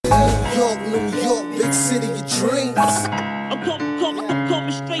York, big city of dreams. I'm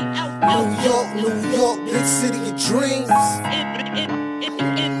coming straight out. New York, big city of dreams.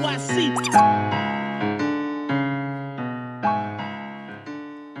 NYC.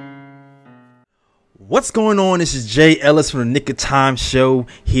 What's going on? This is Jay Ellis from the Nick of Time show,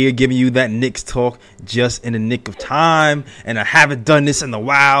 here giving you that Knicks talk just in the nick of time. And I haven't done this in a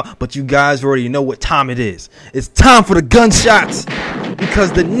while, but you guys already know what time it is. It's time for the gunshots,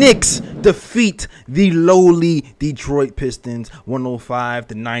 because the Knicks defeat the lowly Detroit Pistons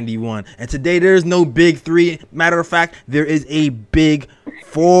 105-91. And today there's no big three. Matter of fact, there is a big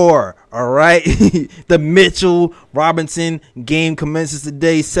four. All right. The Mitchell Robinson game commences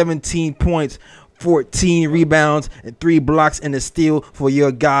today. 17 points. 14 rebounds and 3 blocks and a steal for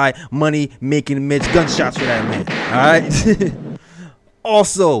your guy, money making Mitch. Gunshots for that man. All right.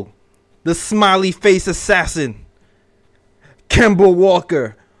 Also, the smiley face assassin, Kemba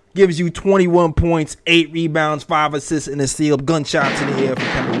Walker, gives you 21 points, 8 rebounds, 5 assists, and a steal. Gunshots in the air for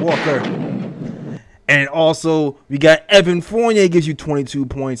Kemba Walker. And also, we got Evan Fournier, gives you 22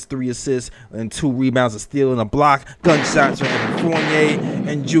 points, 3 assists, and 2 rebounds, a steal, and a block. Gunshots for Evan Fournier.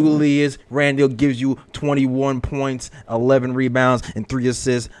 And Julius Randle gives you 21 points, 11 rebounds, and 3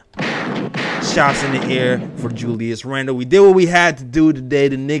 assists. Shots in the air for Julius Randle. We did what we had to do today.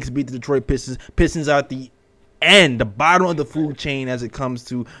 The Knicks beat the Detroit Pistons. Pistons are at the bottom of the food chain as it comes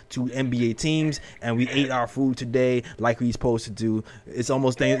to NBA teams, and we ate our food today like we supposed to do. It's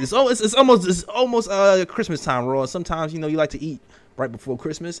almost Christmas time, Raw. Sometimes you like to eat right before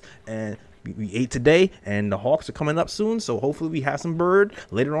Christmas, and we ate today, and the Hawks are coming up soon, so hopefully we have some bird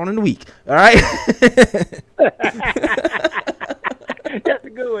later on in the week. All right. That's a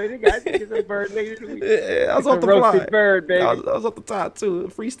good one. I think it's a bird later in the week. Yeah, I was off the roasted fly. Bird, baby. I was off the top too,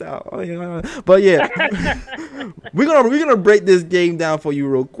 freestyle. But yeah, we're gonna break this game down for you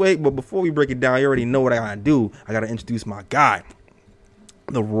real quick. But before we break it down, you already know what I gotta do. I gotta introduce my guy,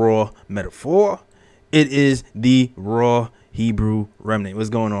 the Raw Metaphor. It is the Raw Hebrew Remnant. What's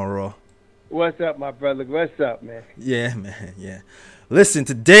going on, Raw? What's up, my brother? What's up, man? Yeah, man. Yeah. Listen,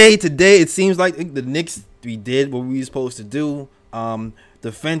 today it seems like the Knicks, we did what we were supposed to do.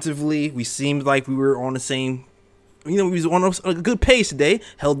 Defensively, we seemed like we were on the same, we was on a good pace today.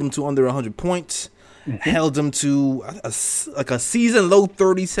 Held them to under 100 points. Held them to a season low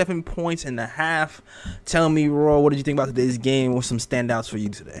 37 points and a half. Tell me, Raw, what did you think about today's game? What's some standouts for you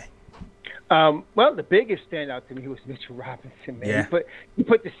today? Well, the biggest standout to me was Mitchell Robinson, man. Yeah. He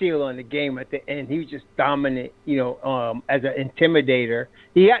put the seal on the game at the end. He was just dominant, as an intimidator.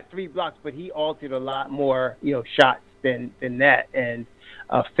 He had 3 blocks, but he altered a lot more, shots than that. And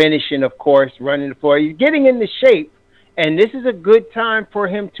finishing, of course, running the floor. He's getting into shape, and this is a good time for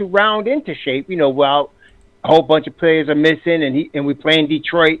him to round into shape. While a whole bunch of players are missing, and we play in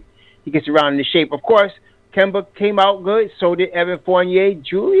Detroit, he gets around into shape. Of course, Kemba came out good. So did Evan Fournier.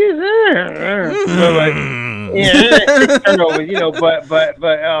 Julius, turnovers, but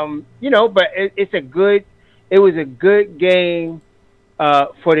it was a good game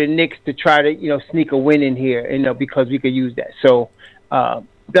for the Knicks to try to sneak a win in here, because we could use that. So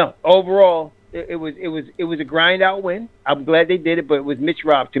no, overall it was a grind out win. I'm glad they did it, but it was Mitch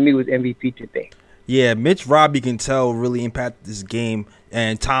Rob, to me, was MVP today. Yeah, Mitch Rob, you can tell, really impacted this game,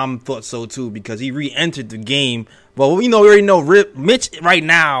 and Tom thought so too, because he re-entered the game. Well, we already know Mitch right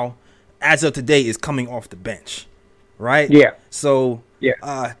now, as of today, is coming off the bench, right? Yeah. So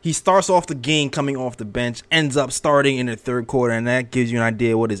yeah, he starts off the game coming off the bench, ends up starting in the third quarter, and that gives you an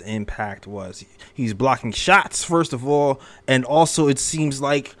idea what his impact was. He's blocking shots, first of all, and also it seems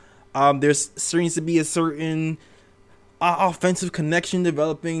like there seems to be a certain offensive connection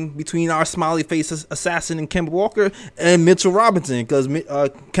developing between our smiley face assassin and Kemba Walker and Mitchell Robinson, because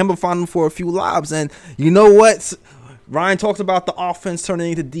Kemba found him for a few lobs. And you know what? Ryan talked about the offense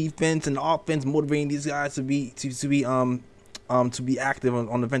turning into defense, and the offense motivating these guys to be active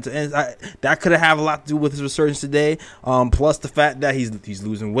on the defensive end. That could have a lot to do with his resurgence today. Plus the fact that he's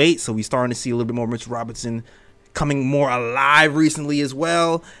losing weight, so we're starting to see a little bit more Mitchell Robinson coming more alive recently as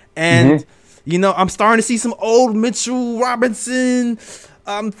well. And I'm starting to see some old Mitchell Robinson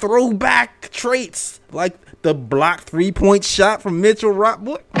throwback traits, like the blocked 3-point shot from Mitchell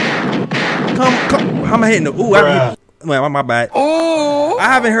Robinson. Come, how am I hitting the? My bad. Oh, I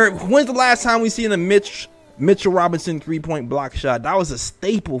haven't heard. When's the last time we seen a Mitchell Robinson 3-point block shot? That was a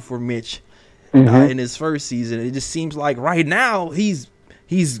staple for Mitch in his first season. It just seems like right now he's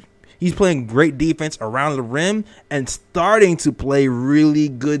playing great defense around the rim and starting to play really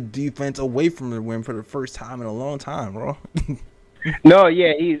good defense away from the rim for the first time in a long time, bro. No,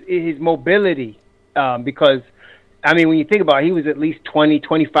 yeah, his mobility, because I mean, when you think about it, he was at least 20,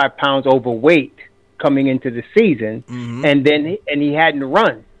 25 pounds overweight coming into the season, and he hadn't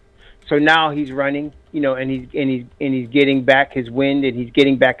run. So now he's running, and he's getting back his wind, and he's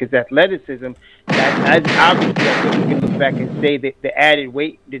getting back his athleticism. That's obviously, I think we can look back and say that the added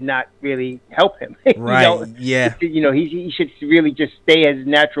weight did not really help him. Right? Yeah. He should really just stay at his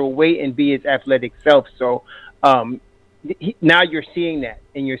natural weight and be his athletic self. So now you're seeing that,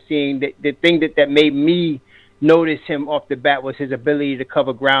 and you're seeing that the thing that made me notice him off the bat was his ability to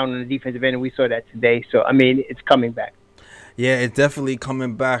cover ground on the defensive end, and we saw that today. So I mean, it's coming back. Yeah, it's definitely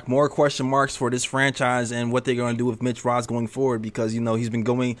coming back. More question marks for this franchise and what they're going to do with Mitch Ross going forward, because he's been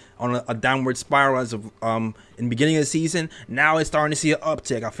going on a downward spiral as of in the beginning of the season. Now it's starting to see an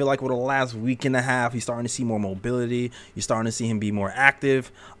uptick. I feel like over the last week and a half, he's starting to see more mobility. You're starting to see him be more active,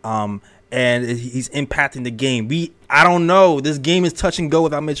 and he's impacting the game. I don't know. This game is touch and go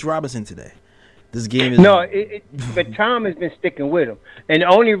without Mitch Robinson today. This game is but Tom has been sticking with him, and the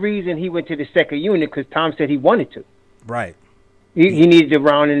only reason he went to the second unit because Tom said he wanted to. Right. He needed to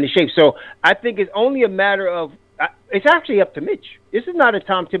round into shape. So I think it's only a matter of it's actually up to Mitch. This is not a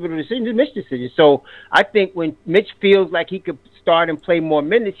Tom Thibodeau decision; it's a Mitch decision. So I think when Mitch feels like he could start and play more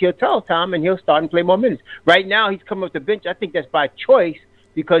minutes, he'll tell Tom, and he'll start and play more minutes. Right now, he's coming off the bench. I think that's by choice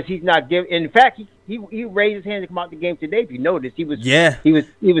because he's not giving. In fact, he raised his hand to come out the game today. If you noticed, he was gassed in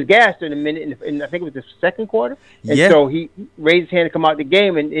a minute, and I think it was the second quarter. And so he raised his hand to come out the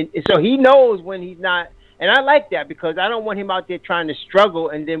game, and so he knows when he's not. And I like that because I don't want him out there trying to struggle,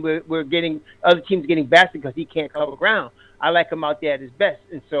 and then we're getting other teams getting bashed because he can't cover ground. I like him out there at his best,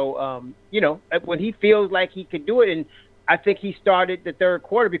 and so when he feels like he could do it, and I think he started the third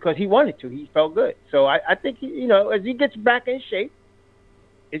quarter because he wanted to. He felt good, so I think as he gets back in shape,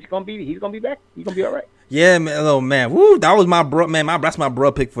 he's gonna be back. He's gonna be all right. Yeah, man. Oh, man. Woo, that was my bro. Man, that's my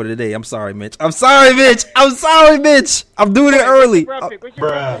bro pick for today. I'm sorry, Mitch. I'm sorry, Mitch. I'm doing it early.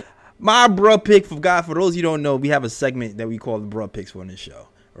 My bruh pick, for those of you who don't know, we have a segment that we call the bruh picks for on this show,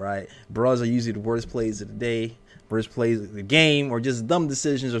 right? Bros are usually the worst plays of the day, worst plays of the game, or just dumb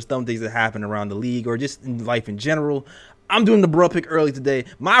decisions or dumb things that happen around the league or just in life in general. I'm doing the bruh pick early today.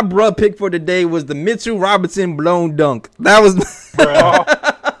 My bruh pick for today was the Mitchell Robinson blown dunk. That was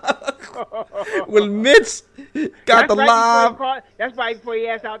when Mitch got the lob. That's right before he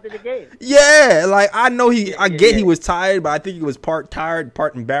asked out to the game. Yeah, like I know he was tired, but I think he was part tired,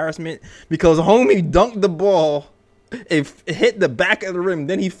 part embarrassment because homie dunked the ball. It hit the back of the rim,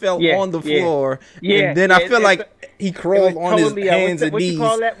 then he fell on the floor, and then I feel like he crawled on his hands and knees. What you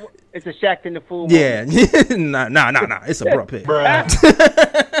call that? It's a Shaq in the fool. Yeah, nah. It's a bruh pick. It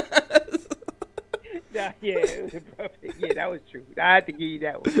was a bruh pick. Yeah, that was true. I had to give you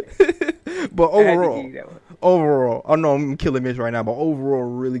that one. But overall, I know I'm killing Mitch right now, but overall,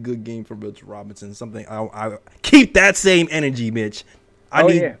 really good game for Mitch Robinson. Something I keep that same energy, Mitch.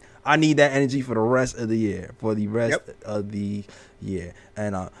 I need that energy for the rest of the year.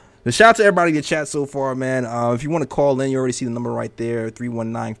 And shout out to everybody in the chat so far, man. If you want to call in, you already see the number right there,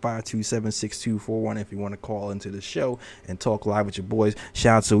 319-527-6241. If you want to call into the show and talk live with your boys.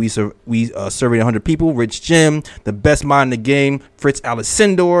 Shout out to we surveyed 100 people. Rich Jim, the best mind in the game, Fritz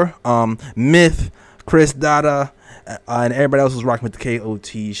Alessandor, Myth, Chris Dada, and everybody else who's rocking with the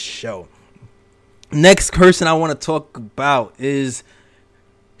KOT show. Next person I want to talk about is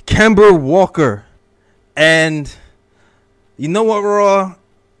Kemba Walker. And you know what, Raw?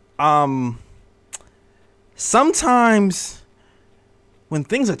 Sometimes when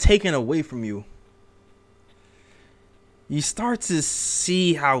things are taken away from you, you start to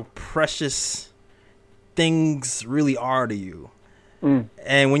see how precious things really are to you.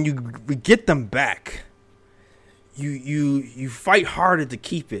 And when you get them back, you fight harder to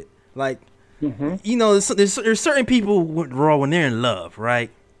keep it. Like, there's certain people when they're in love, right?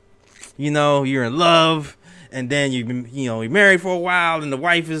 You're in love. And then you're married for a while, and the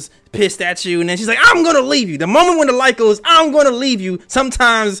wife is pissed at you, and then she's like, "I'm gonna leave you." The moment when the light goes, "I'm gonna leave you,"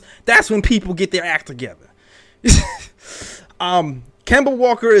 sometimes that's when people get their act together. Kemba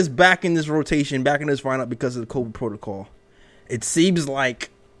Walker is back in this rotation, back in this lineup because of the COVID protocol. It seems like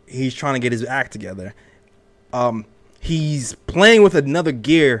he's trying to get his act together. He's playing with another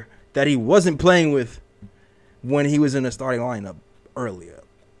gear that he wasn't playing with when he was in the starting lineup earlier.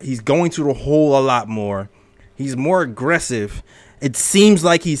 He's going to the hole a lot more. He's more aggressive. It seems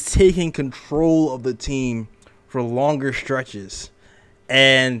like he's taking control of the team for longer stretches.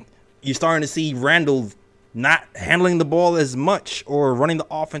 And you're starting to see Randall not handling the ball as much or running the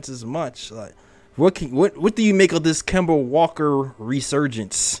offense as much. Like, what do you make of this Kemba Walker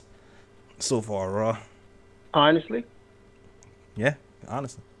resurgence so far, Raw? Honestly? Yeah,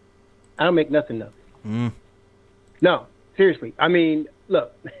 honestly. I don't make nothing of it. No, seriously. I mean,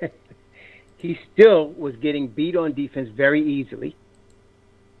 look, he still was getting beat on defense very easily.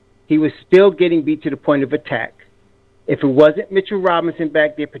 He was still getting beat to the point of attack. If it wasn't Mitchell Robinson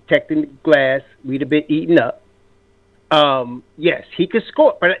back there protecting the glass, we'd have been eaten up. Yes, he could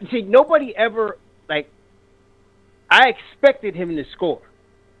score. But see, nobody ever, I expected him to score.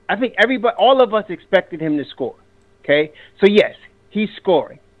 I think all of us expected him to score. Okay? So, yes, he's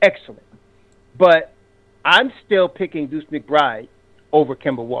scoring. Excellent. But I'm still picking Deuce McBride over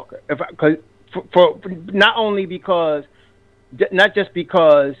Kemba Walker. For not just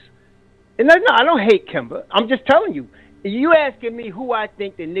because, and no, I don't hate Kemba. I'm just telling you. You asking me who I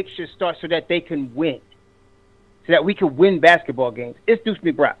think the Knicks should start so that they can win, so that we can win basketball games. It's Deuce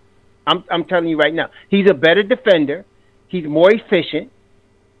McBride. I'm telling you right now. He's a better defender. He's more efficient.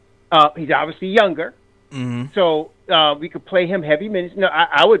 He's obviously younger. Mm-hmm. So we could play him heavy minutes. No,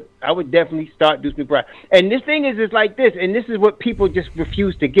 I would definitely start Deuce McBride. And this thing is like this, and this is what people just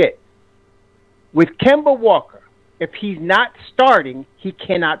refuse to get. With Kemba Walker, if he's not starting, he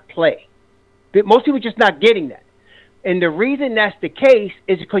cannot play. Most people are just not getting that. And the reason that's the case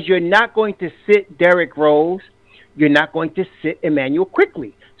is because you're not going to sit Derrick Rose. You're not going to sit Emmanuel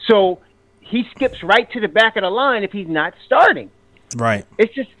Quickly. So he skips right to the back of the line if he's not starting. Right.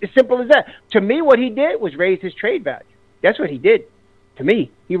 It's just as simple as that. To me, what he did was raise his trade value. That's what he did. To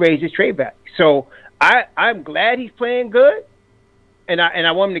me, he raised his trade value. So I'm glad he's playing good, and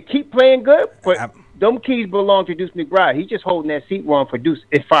I want him to keep playing good. But them keys belong to Deuce McBride. He's just holding that seat wrong for Deuce,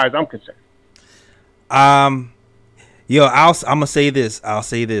 as far as I'm concerned. I'm gonna say this. I'll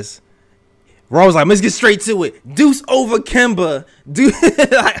say this. Rose like, let's get straight to it. Deuce over Kemba.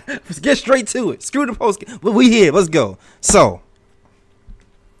 Let's get straight to it. Screw the post. We here. Let's go. So,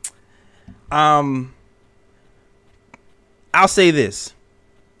 I'll say this.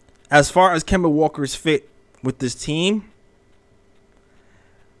 As far as Kemba Walker's fit with this team,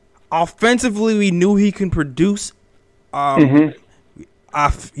 offensively, we knew he can produce.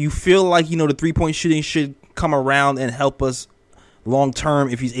 You feel like, the 3-point shooting should come around and help us long term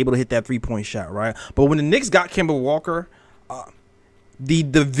if he's able to hit that 3-point shot, right? But when the Knicks got Kemba Walker, the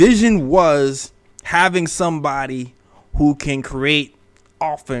vision was having somebody who can create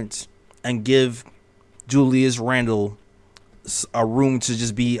offense and give Julius Randle a room to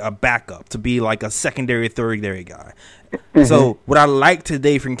just be a backup, to be like a secondary, third guy. Mm-hmm. So what I liked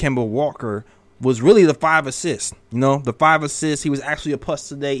today from Kemba Walker was really the 5 assists. The 5 assists. He was actually a plus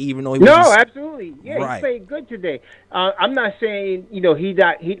today, even though he was absolutely. Yeah, right. He played good today. I'm not saying, he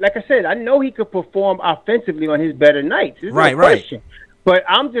like I said, I know he could perform offensively on his better nights. There's no question. But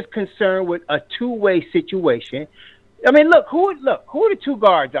I'm just concerned with a two-way situation. I mean, look, who are the two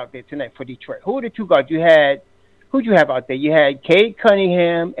guards out there tonight for Detroit? Who are the two guards? Who'd you have out there? You had Cade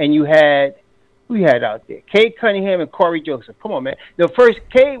Cunningham, and you had who you had out there? Cade Cunningham and Corey Joseph. Come on, man. The first,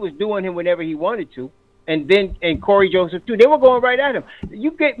 Cade was doing him whenever he wanted to, and Corey Joseph too. They were going right at him.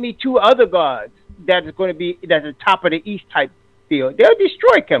 You get me two other guards that's the top of the East type field. They'll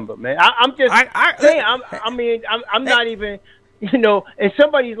destroy Kemba, man. I'm just saying. I'm not even, And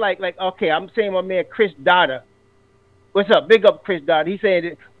somebody's like, okay, I'm saying my man Chris Dotter. What's up? Big up Chris Dotter. He's saying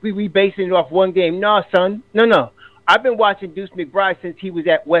that we basing it off one game. No, son. No. I've been watching Deuce McBride since he was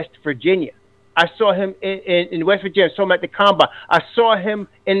at West Virginia. I saw him in West Virginia. I saw him at the Combine. I saw him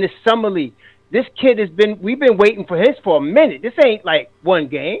in the Summer League. This kid we've been waiting for his for a minute. This ain't like one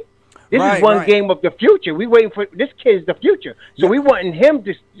game. This is one game of the future. We waiting for this kid is the future. So we wanting him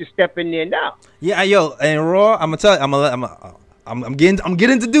to step in there now. Yeah, yo, and Raw, I'm gonna tell you, I'm getting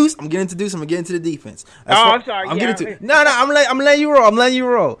to Deuce. I'm getting to the defense. I'm sorry. I'm letting you roll. I'm letting you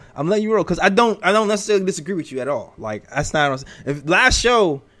roll because I don't necessarily disagree with you at all. Like that's not. If last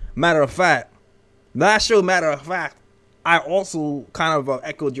show, matter of fact, I also kind of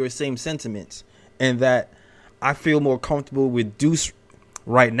echoed your same sentiments, in that I feel more comfortable with Deuce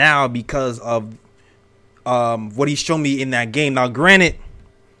right now because of what he's shown me in that game. Now, granted,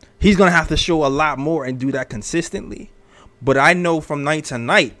 he's gonna have to show a lot more and do that consistently. But I know from night to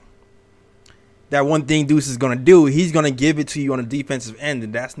night that one thing Deuce is going to do, he's going to give it to you on the defensive end,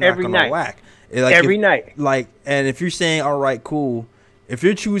 and that's not going to whack. Every night. And if you're saying, all right, cool, if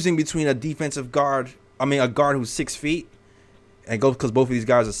you're choosing between a guard who's 6 feet, and go because both of these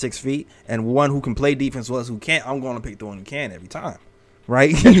guys are 6 feet, and one who can play defense plus who can't, I'm going to pick the one who can every time.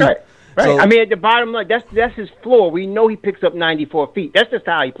 Right? That's right. Right. So, at the bottom line, that's his floor. We know he picks up 94 feet. That's just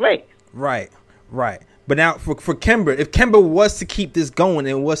how he plays. Right. But now for Kemba, if Kemba was to keep this going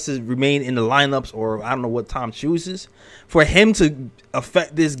and was to remain in the lineups, or I don't know what Tom chooses, for him to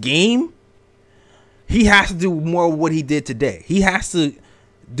affect this game, he has to do more of what he did today. He has to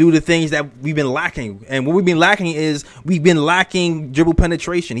do the things that we've been lacking. And what we've been lacking is we've been lacking dribble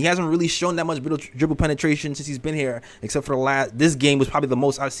penetration. He hasn't really shown that much dribble penetration since he's been here, except for this game was probably the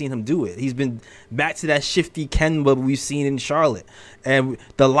most I've seen him do it. He's been back to that shifty Kemba we've seen in Charlotte. And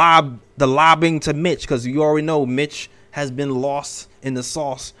the lobbing to Mitch, because you already know Mitch has been lost in the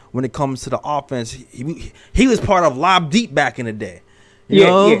sauce when it comes to the offense. He was part of Lob Deep back in the day.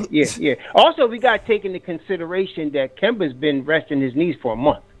 Yeah. Also, we got to take into consideration that Kemba's been resting his knees for a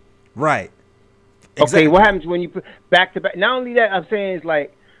month. Right. Exactly. Okay, what happens when you put back-to-back? Not only that, I'm saying is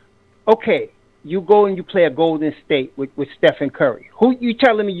like, okay, you go and you play a Golden State with Stephen Curry. Who you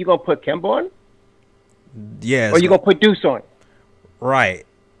telling me you're going to put Kemba on? Yes. Or you going to put Deuce on? Right.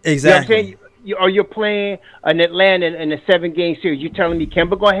 Exactly. You know what I'm saying? Or you're playing an Atlanta in a 7-game series. You telling me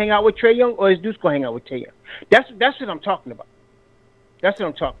Kemba going to hang out with Trae Young or is Deuce going to hang out with Trae Young? That's what I'm talking about. That's what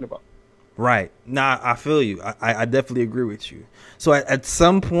I'm talking about. Right. Nah, I feel you. I definitely agree with you. So at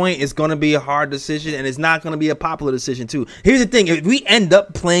some point, it's going to be a hard decision, and it's not going to be a popular decision, too. Here's the thing. If we end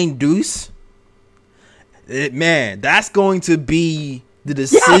up playing Deuce, man, that's going to be the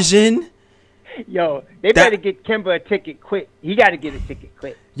decision. Yo, they better get Kemba a ticket quick. He got to get a ticket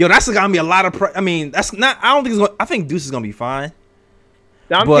quick. Yo, that's going to be a lot of that's not – I don't think it's going – I think Deuce is going to be fine.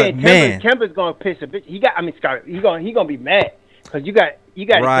 No, I'm saying Kemba's going to piss a bitch. Scott, he's going to be mad. Because you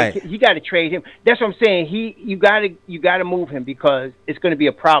got to trade him. That's what I'm saying. You got to move him because it's going to be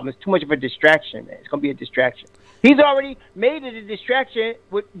a problem. It's too much of a distraction, man. It's going to be a distraction. He's already made it a distraction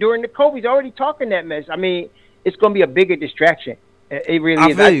during the COVID. He's already talking that mess. I mean, it's going to be a bigger distraction. It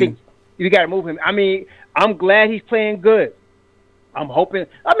really is. I think you got to move him. I mean, I'm glad he's playing good. I'm hoping.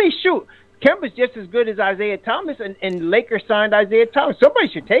 I mean, shoot. Kemba's just as good as Isaiah Thomas, and Lakers signed Isaiah Thomas. Somebody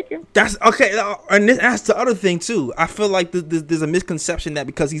should take him. That's okay, and that's the other thing too. I feel like there's a misconception that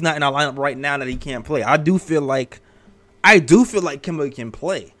because he's not in our lineup right now that he can't play. I do feel like Kemba can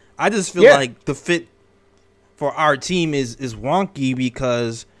play. I just feel like the fit for our team is wonky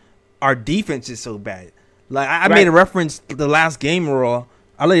because our defense is so bad. Like I made a reference to the last game, Raw.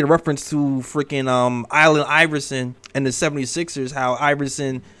 I made a reference to freaking Allen Iverson and the 76ers. How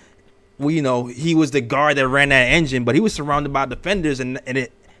Iverson. Well, you know, he was the guard that ran that engine, but he was surrounded by defenders, and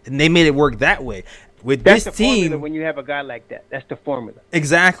they made it work that way. That's the formula when you have a guy like that. That's the formula.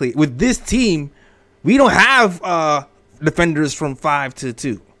 Exactly. With this team, we don't have defenders from 5 to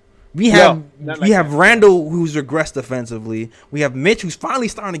 2. We have Randall, who's regressed defensively. We have Mitch, who's finally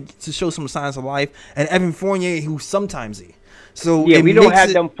starting to show some signs of life, and Evan Fournier, who's sometimes So we don't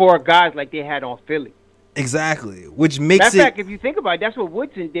have them 4 guys like they had on Philly. Exactly, which makes Matter of fact, if you think about it, that's what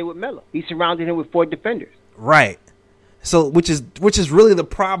Woodson did with Melo. He surrounded him with 4 defenders. Right. So, which is really the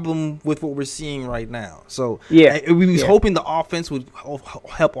problem with what we're seeing right now. So, we was hoping the offense would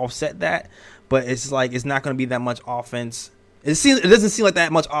help offset that, but it's like it's not going to be that much offense. It doesn't seem like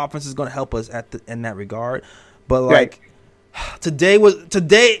that much offense is going to help us in that regard. But like today,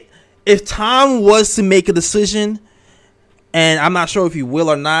 if Tom was to make a decision, and I'm not sure if he will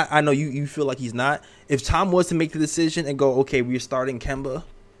or not. I know you feel like he's not. If Tom was to make the decision and go, okay, we're starting Kemba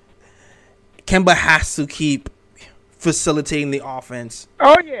has to keep facilitating the offense.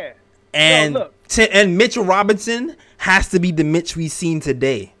 Oh, yeah. And and Mitchell Robinson has to be the Mitch we've seen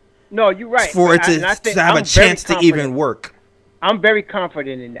today. No, you're right. For it to have a chance to even work. I'm very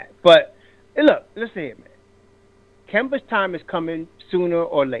confident in that. But, look, listen here, man. Kemba's time is coming sooner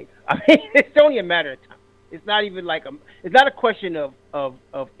or later. I mean, it's only a matter of time. It's not even like it's not a question of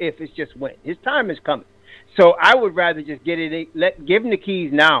if, it's just when. His time is coming. So I would rather just give him the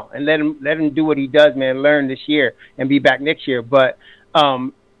keys now and let him do what he does, man, learn this year and be back next year. But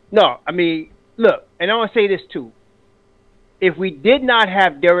no, I mean, look, and I want to say this too. If we did not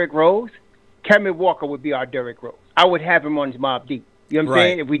have Derrick Rose, Kevin Walker would be our Derrick Rose. I would have him on his Mob Deep. You know what I'm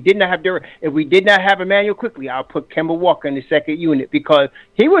saying? If we did not have Emmanuel Quickly, I'll put Kemba Walker in the second unit because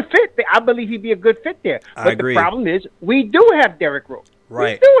he would fit. I believe he'd be a good fit there. But the problem is we do have Derrick Rose.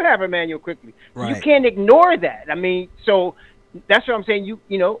 Right. We do have Emmanuel Quickly. Right. You can't ignore that. I mean, so that's what I'm saying.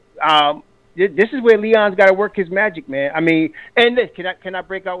 This is where Leon's got to work his magic, man. I mean, and this, can I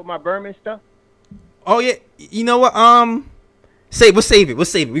break out with my Berman stuff? Oh yeah. You know what? We'll save it.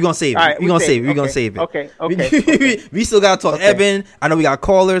 We're gonna save it. Right, we're gonna save it. We're gonna save it. Okay. We still gotta talk Evan. I know we got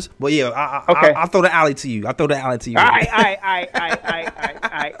callers, but yeah, I'll throw the alley to you. All right.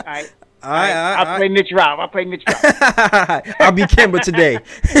 I'll play Mitch Rob. I'll be Kemba today.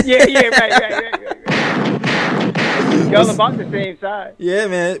 Right. Y'all about the same side. Yeah,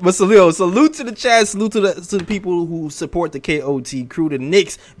 man. But salute to the chat. Salute to the people who support the KOT crew. The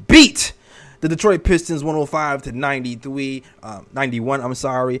Knicks beat the Detroit Pistons 105-91. I'm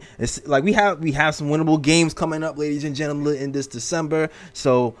sorry. It's like we have some winnable games coming up, ladies and gentlemen, in this December.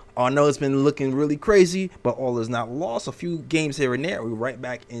 So I know it's been looking really crazy, but all is not lost. A few games here and there. We're right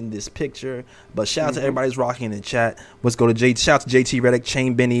back in this picture. But shout out to everybody's rocking in the chat. Let's go to shout out to JT Reddick,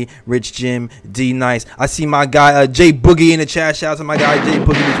 Chain Benny, Rich Jim, D Nice. I see my guy Jay Boogie in the chat. Shout out to my guy Jay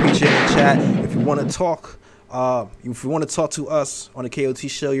Boogie between in the chat. If you want to talk. If you want to talk to us on the KOT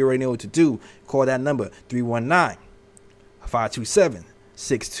show, you already know what to do. Call that number,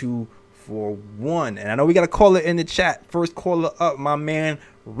 319-527-6241. And I know we got a caller in the chat. First caller up, my man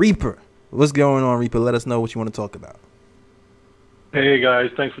Reaper. What's going on, Reaper? Let us know what you want to talk about. Hey, guys.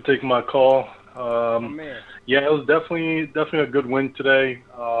 Thanks for taking my call. Man. Yeah, it was definitely a good win today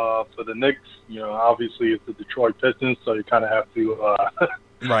for the Knicks. You know, obviously it's the Detroit Pistons, so you kind of have to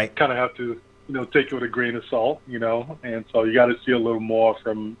take it with a grain of salt, and so you got to see a little more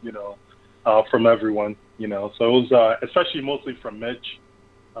from, from everyone, So it was, especially mostly from Mitch,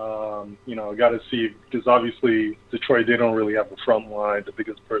 got to see, because obviously Detroit, they don't really have a front line. The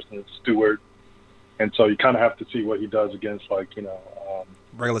biggest person is Stewart. And so you kind of have to see what he does against, regular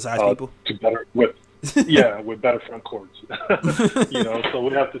size people. With better front courts, so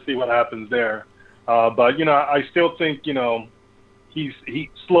we have to see what happens there. But, I still think, he's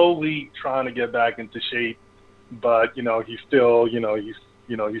slowly trying to get back into shape, but he's still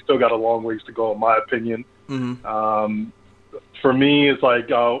got a long ways to go, in my opinion. Mm-hmm. For me, it's like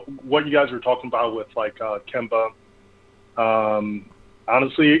what you guys were talking about with Kemba.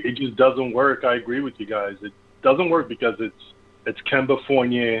 Honestly, it just doesn't work. I agree with you guys. It doesn't work because it's Kemba,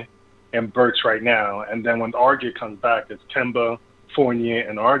 Fournier, and Burks right now, and then when RJ comes back, it's Kemba, Fournier,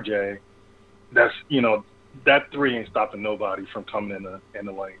 and RJ. That's that three ain't stopping nobody from coming in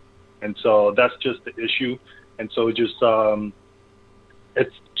the lane. And so that's just the issue. And so just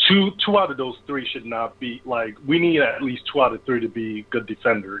it's two out of those three should not be we need at least 2 out of 3 to be good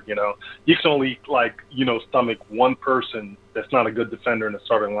defender, You can only stomach one person that's not a good defender in the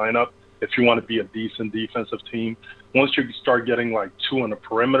starting lineup if you want to be a decent defensive team. Once you start getting 2 on the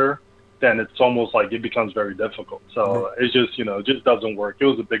perimeter, then it's almost it becomes very difficult. So it's just, it just doesn't work. It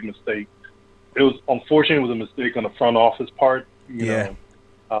was a big mistake. It was unfortunately it was a mistake on the front office part. They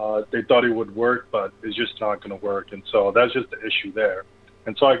thought it would work, but it's just not going to work, and so that's just the issue there.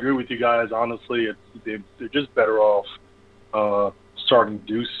 And so I agree with you guys. Honestly, they're just better off starting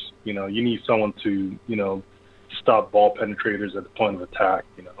Deuce. You need someone to stop ball penetrators at the point of attack.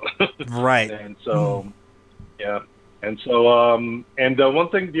 Right. And so and so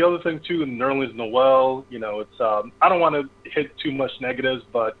the other thing too, Nerlens Noel. It's I don't want to hit too much negatives,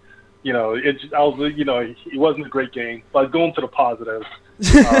 but. He wasn't a great game, but going to the positives, we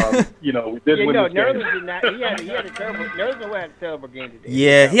did win this game. Nerlens did not. He had a terrible. Nerlens had a terrible game today.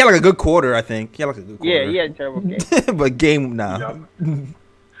 Yeah, he had a good quarter, I think. Yeah, he had a terrible game. But game now. Yeah.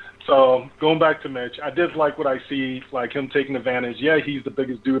 So going back to Mitch, I did like what I see, him taking advantage. Yeah, he's the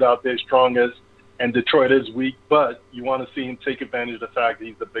biggest dude out there, strongest, and Detroit is weak, but you want to see him take advantage of the fact that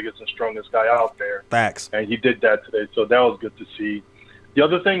he's the biggest and strongest guy out there. Facts. And he did that today, so that was good to see. The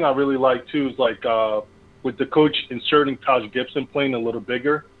other thing I really like too is with the coach inserting Taj Gibson playing a little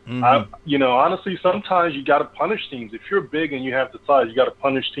bigger. Mm-hmm. Honestly, sometimes you got to punish teams. If you're big and you have the size, you got to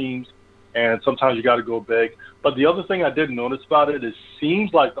punish teams, and sometimes you got to go big. But the other thing I did notice about it is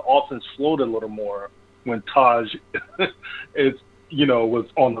seems like the offense flowed a little more when Taj was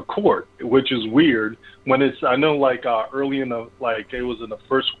on the court, which is weird. When I know early in the it was in the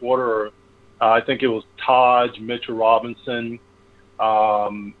first quarter, or I think it was Taj, Mitchell Robinson.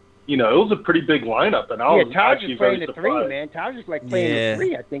 It was a pretty big lineup, and I was actually very surprised. Taj was playing the 3, man. Taj was playing the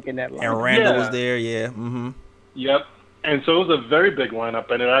 3, I think, in that lineup. And Randall was there, yeah. Mm-hmm. Yep. And so it was a very big lineup,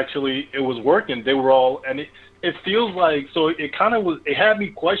 and it was working. They were all, and it feels so it kind of was. It had me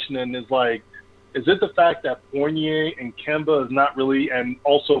questioning: is it the fact that Fournier and Kemba is not really, and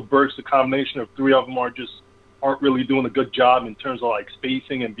also Burks, the combination of 3 of them aren't really doing a good job in terms of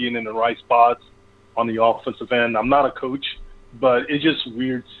spacing and being in the right spots on the offensive end. I'm not a coach. But it's just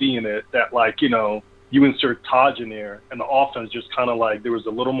weird seeing it that, you insert Taj in there and the offense just kind of there was a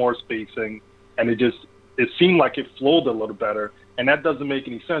little more spacing, and it seemed like it flowed a little better. And that doesn't make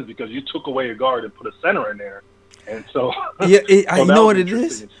any sense because you took away a guard and put a center in there. And so, I know what it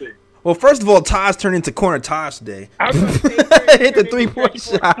is. Well, first of all, Taj turned into corner Taj today. Hit the 3-point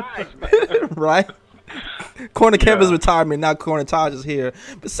shot. Right? Corner Kemba's retirement, not Corner Taj is here.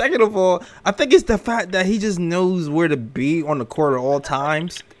 But second of all, I think it's the fact that he just knows where to be on the court at all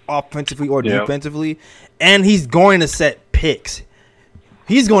times, offensively or defensively, and he's going to set picks.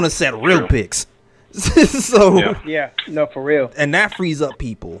 He's going to set real picks. So no, for real. and that frees up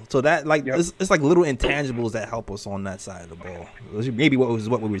people. So that like Yep. it's like little intangibles that help us on that side of the ball. Maybe what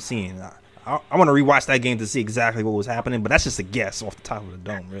we were seeing. I want to rewatch that game to see exactly what was happening, but that's just a guess off the top of the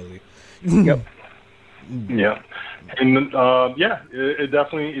dome, really. Yep. Yeah, and it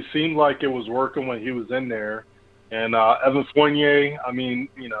definitely seemed like it was working when he was in there. And Evan Fournier, I mean,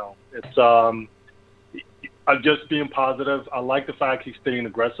 it's I'm just being positive. I like the fact he's staying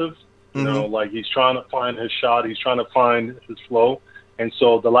aggressive. Like he's trying to find his shot, he's trying to find his flow. And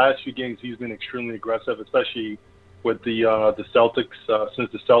so the last few games he's been extremely aggressive, especially with the Celtics.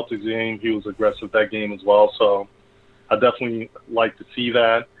 Since the Celtics game, he was aggressive that game as well. So I definitely like to see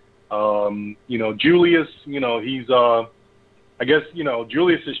that. Julius, he's I guess,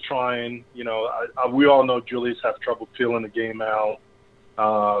 Julius is trying. We all know Julius has trouble feeling the game out.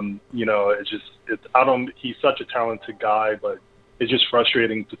 He's such a talented guy, but it's just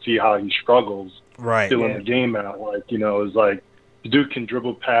frustrating to see how he struggles feeling the game out. Like, it's like the dude can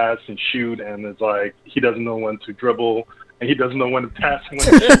dribble, pass, and shoot, and it's like he doesn't know when to dribble, and he doesn't know when to pass. And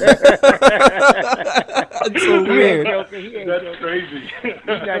when to It's so weird. That's crazy. He's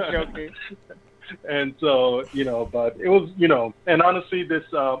not joking. And so, but it was, and honestly, this,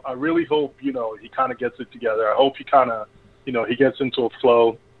 I really hope, he kind of gets it together. I hope he kind of, he gets into a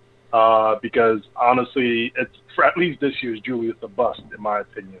flow, because honestly, it's for at least this year's Julius a bust, in my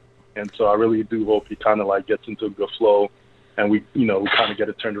opinion. And so I really do hope he kind of like gets into a good flow, and we kind of get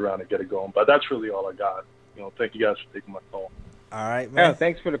it turned around and get it going. But that's really all I got. Thank you guys for taking my call. All right, man. Yeah,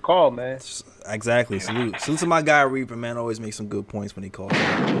 thanks for the call, man. Exactly. Salute to my guy Reaper, man. Always makes some good points when he calls.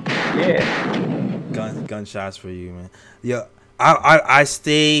 Yeah. Gunshots for you, man. Yeah, I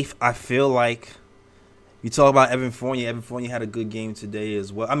feel like you talk about Evan Fournier. Evan Fournier had a good game today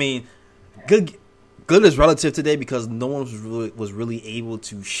as well. I mean, good is relative today because no one was really able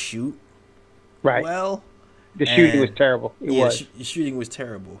to shoot. Right. Well, the shooting was terrible. Shooting was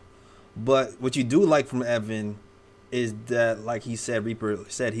terrible. But what you do like from Evan is that, like he said, Reaper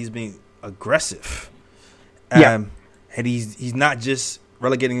said, he's being aggressive. And he's not just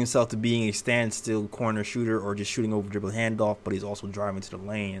relegating himself to being a standstill corner shooter or just shooting over dribble handoff, but he's also driving to the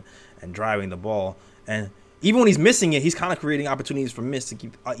lane and driving the ball. And even when he's missing it, he's kind of creating opportunities for miss to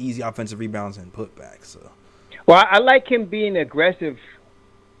keep easy offensive rebounds and putbacks. So, well, I like him being aggressive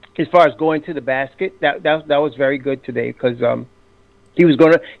as far as going to the basket. That was very good today because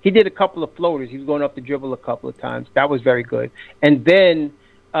he did a couple of floaters. He was going up the dribble a couple of times. That was very good. And then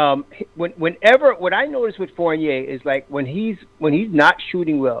what I notice with Fournier is like when he's not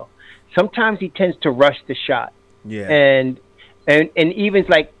shooting well, sometimes he tends to rush the shot. Yeah. And even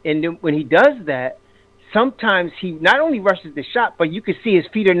like when he does that, sometimes he not only rushes the shot, but you can see his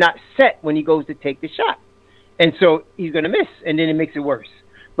feet are not set when he goes to take the shot. And so he's going to miss, and then it makes it worse.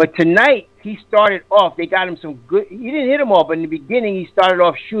 But tonight, he started off, they got him some good, he didn't hit them all, but in the beginning, he started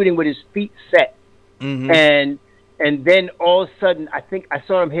off shooting with his feet set. Mm-hmm. And then all of a sudden, I think I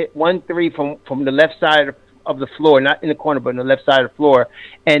saw him hit 1-3 from the left side of the floor, not in the corner, but on the left side of the floor.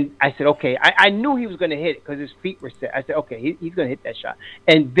 And I said, okay, I knew he was going to hit it because his feet were set. I said, okay, he's going to hit that shot.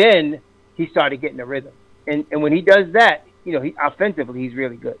 And then he started getting the rhythm. And when he does that, he offensively, he's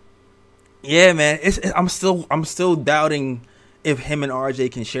really good. Yeah, man. I'm still doubting if him and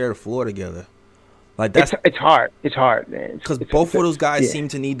RJ can share the floor together. Like that's it's hard. It's hard, man. Because both of those guys seem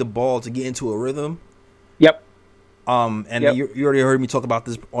to need the ball to get into a rhythm. Yep. You already heard me talk about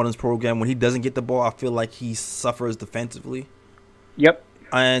this on this program. When he doesn't get the ball, I feel like he suffers defensively. Yep.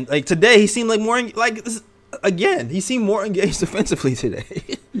 And like today, he seemed like he seemed more engaged defensively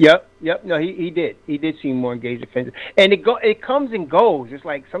today. Yep. No, he did. He did seem more engaged defensively. And it comes and goes. It's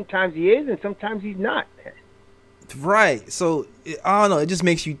like sometimes he is and sometimes he's not. Right. So I don't know. It just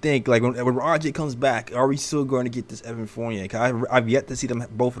makes you think. Like when RJ comes back, are we still going to get this Evan Fournier? I've yet to see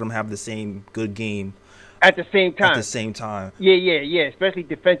both of them have the same good game at the same time. Yeah. Especially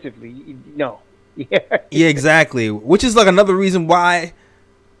defensively. No. Yeah. Yeah. Exactly. Which is like another reason why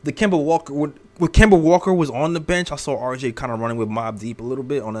the Kemba Walker when Kemba Walker was on the bench, I saw RJ kind of running with Mobb Deep a little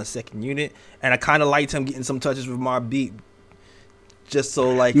bit on that second unit, and I kind of liked him getting some touches with Mobb Deep. Just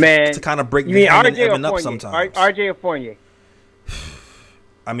so, to kind of break the hand and Evan up sometimes. RJ or Fournier?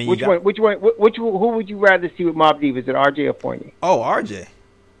 I mean, which one? Who would you rather see with Mobb Deep? Is it RJ or Fournier? Oh, RJ.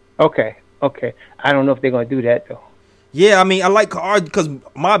 Okay. I don't know if they're going to do that, though. Yeah, I mean, I like RJ because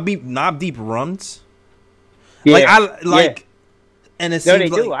Mobb Deep runs. Yeah. And it no, seems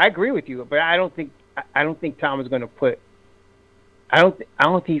they do. I agree with you, but I don't think Tom is going to put. I don't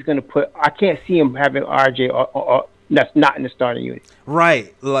think he's going to put. I can't see him having RJ or that's not in the starting unit.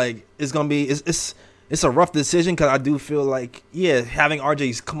 Right. Like it's gonna be it's It's a rough decision because I do feel like, having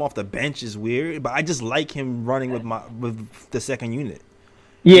RJ come off the bench is weird, but I just like him running with the second unit.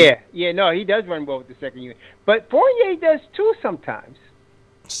 Yeah, no, he does run well with the second unit, but Fournier does too sometimes.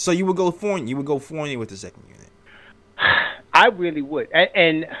 So you would go Fournier. You would go Fournier with the second unit. I really would,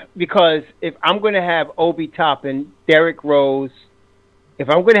 and because if I'm going to have Obi Toppin, Derrick Rose, if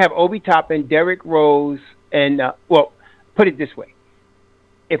I'm going to have Obi Toppin, Derrick Rose, and put it this way: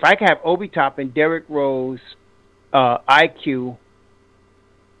 if I can have Obi Toppin, Derrick Rose, IQ,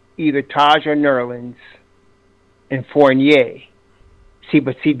 either Taj or Nerlens, and Fournier.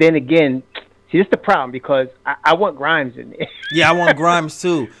 But then again, that's the problem because I want Grimes in there. Yeah, I want Grimes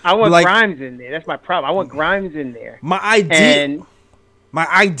too. I want Grimes in there. That's my problem. I want Grimes in there. My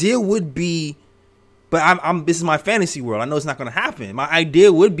idea would be, but this is my fantasy world. I know it's not going to happen. My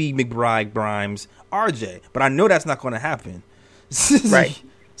idea would be McBride, Grimes, RJ, but I know that's not going to happen. Right.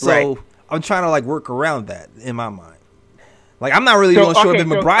 So I'm trying to like work around that in my mind. Like, I'm not really sure if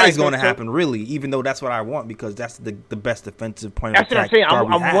McBride is going to happen, really, even though that's what I want because that's the best defensive point of attack. That's what I'm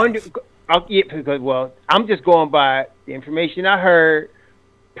saying. I'm wondering. I'm just going by the information I heard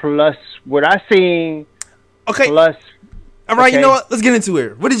plus what I seen. Okay. Plus. All right. Okay. You know what? Let's get into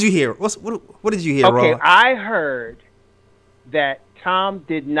it. What did you hear? What did you hear, Okay. Ron? I heard that Tom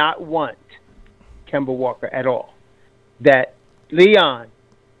did not want Kemba Walker at all. That Leon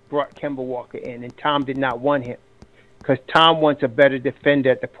brought Kemba Walker in, and Tom did not want him. Because Tom wants a better defender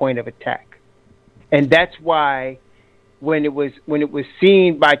at the point of attack, and that's why when it was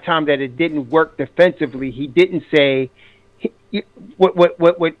seen by Tom that it didn't work defensively, he didn't say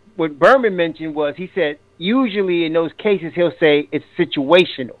what Berman mentioned was he said usually in those cases he'll say it's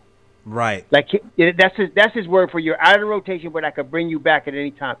situational, right? Like that's his word for you're out of rotation, but I could bring you back at any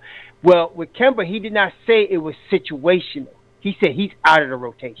time. Well, with Kemba, he did not say it was situational. He said he's out of the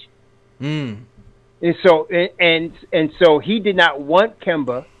rotation. And so he did not want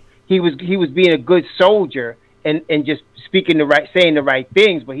Kemba. He was being a good soldier and just saying the right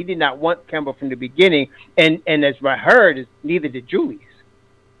things, but he did not want Kemba from the beginning. And as I heard, is neither did Julius.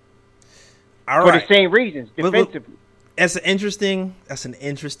 All for right. the same reasons, defensively. That's an interesting.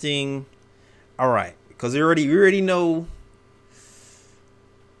 All right, because we already know.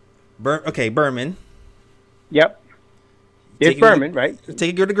 Berman. Yep. It's Berman, right?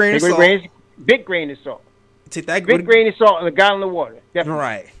 Take it with a grain of salt. Big grain of salt. Take that big grain of salt in a gallon of water. Definitely.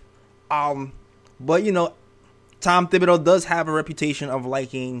 Right. But Tom Thibodeau does have a reputation of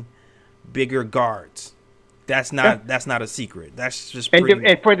liking bigger guards. That's not a secret. That's just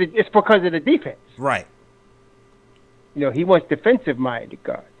it's because of the defense. Right. He wants defensive minded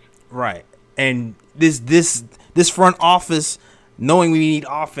guards. Right. And this front office, knowing we need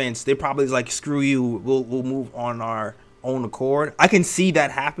offense, they probably like, screw you. We'll move on our own accord. I can see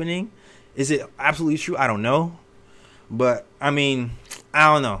that happening. Is it absolutely true? I don't know. But I mean,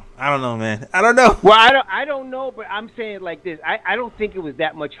 I don't know, man. I don't know. Well, I don't know, but I'm saying it like this. I don't think it was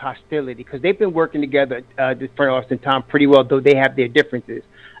that much hostility because they've been working together, the front office and Tom, pretty well, though they have their differences.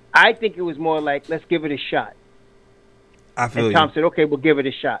 I think it was more like, let's give it a shot. And Tom said, okay, we'll give it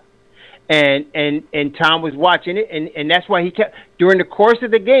a shot. And Tom was watching it, and that's why he kept, during the course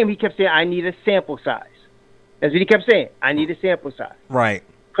of the game, he kept saying, I need a sample size. That's what he kept saying. I need a sample size. Right.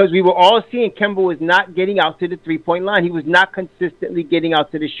 Because we were all seeing Kemba was not getting out to the three-point line. He was not consistently getting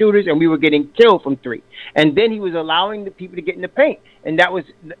out to the shooters, and we were getting killed from three. And then he was allowing the people to get in the paint. And that was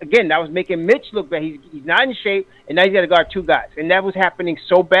making Mitch look bad. He's not in shape, and now he's got to guard two guys. And that was happening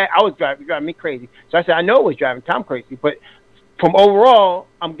so bad. I was driving me crazy. So I said, I know it was driving Tom crazy. But from overall,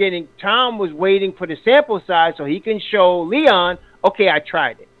 Tom was waiting for the sample size so he can show Leon, okay, I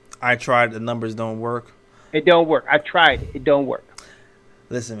tried it. The numbers don't work. It don't work. I tried it. It don't work.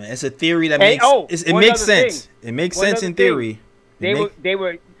 Listen, man, it's a theory that makes sense. It makes sense in theory. They were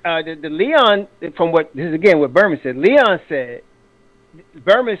the Leon, from what Berman said. Leon said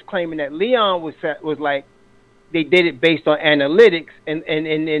Berman's claiming that Leon was like they did it based on analytics,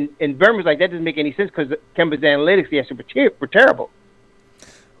 and Berman's like that doesn't make any sense because Kemba's analytics were terrible.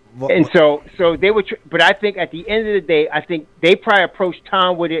 Well, and so they were, but I think at the end of the day, I think they probably approached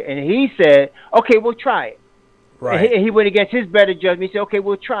Tom with it, and he said, "Okay, we'll try it." Right. And he went against his better judgment. He said, "Okay,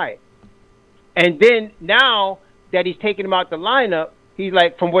 we'll try it." And then now that he's taking him out the lineup, he's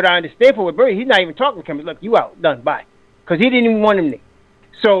like, from what I understand from Bernie, he's not even talking to him. Look, you out, done, bye, because he didn't even want him there.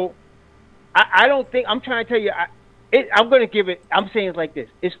 So I don't think I'm trying to tell you. I'm going to give it. I'm saying it's like this: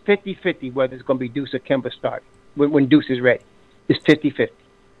 it's 50-50 whether it's going to be Deuce or Kemba starting when Deuce is ready. It's 50-50.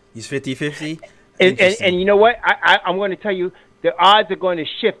 He's 50-50. And you know what? I'm going to tell you the odds are going to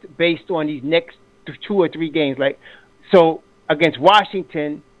shift based on these next 2 or 3 games. Like, so against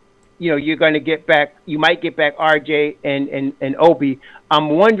Washington, you're going to get back. You might get back RJ and Obi. I'm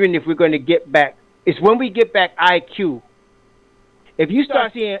wondering if we're going to get back. It's when we get back IQ. If you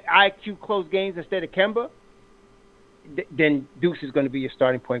start seeing IQ close games instead of Kemba, then Deuce is going to be your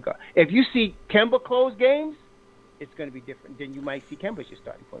starting point guard. If you see Kemba close games, it's going to be different. Then you might see Kemba as your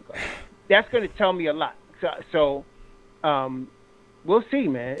starting point guard. That's going to tell me a lot. So we'll see,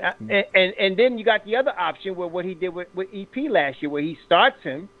 man. And then you got the other option where what he did with EP last year, where he starts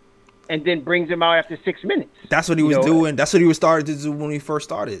him and then brings him out after 6 minutes. That's what he was doing. That's what he was starting to do when he first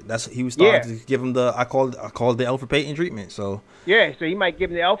started. He was starting to give him the I called the Alfred Payton treatment. So yeah, so he might give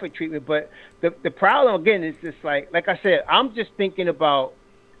him the Alfred treatment, but the problem again is just like I said, I'm just thinking about,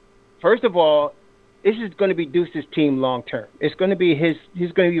 first of all, this is going to be Deuce's team long term. It's going to be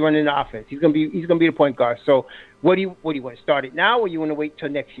he's going to be running the offense. He's going to be the point guard. So what do you want to start it now, or you want to wait till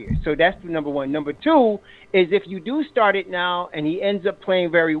next year? So that's the number one. Number two is if you do start it now and he ends up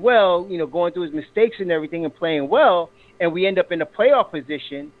playing very well, going through his mistakes and everything and playing well, and we end up in a playoff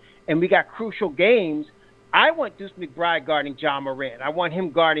position and we got crucial games, I want Deuce McBride guarding John Morant. I want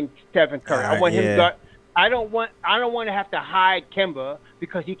him guarding Stephen Curry. I want him guard. I don't want to have to hide Kemba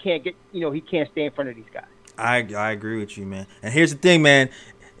because he can't get, he can't stay in front of these guys. I agree with you, man. And here's the thing, man.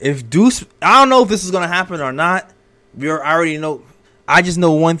 If Deuce, I don't know if this is going to happen or not. I already know. I just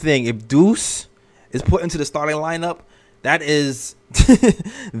know one thing. If Deuce is put into the starting lineup, that is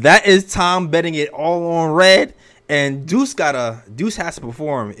Tom betting it all on red. And Deuce has to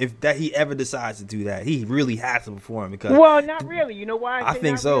perform if that he ever decides to do that. He really has to perform because. Well, not really. You know why? I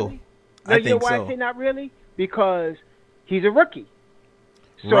think so. Really? No, you know why I say not really? Because he's a rookie.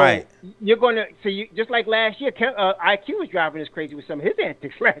 So right. You're going to just like last year, IQ was driving us crazy with some of his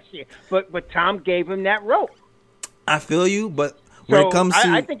antics last year, but Tom gave him that rope. I feel you, but when it comes to,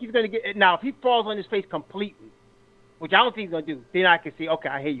 I think he's going to get now. If he falls on his face completely, which I don't think he's going to do, then I can see. Okay,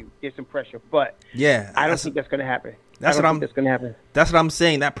 I hear you. There's some pressure, but yeah, I don't think that's going to happen. That's what going to happen. That's what I'm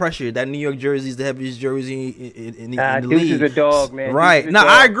saying. That pressure, that New York jersey is the heaviest jersey in the Juice league. Juice is a dog, man. Right? No,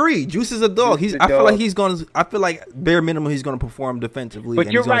 I agree. Juice is a dog. I feel like bare minimum he's going to perform defensively. But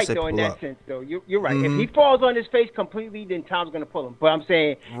and you're he's gonna right set though in people that up. sense though. You're right. If he falls on his face completely, then Tom's going to pull him. But I'm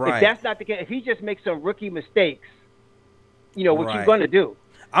saying if that's not the case, if he just makes some rookie mistakes, what you're going to do.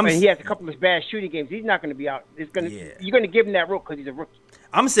 He has a couple of bad shooting games. He's not going to be out. You're going to give him that rope because he's a rookie.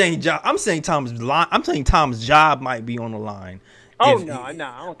 I'm saying Tom's job might be on the line. Oh no! I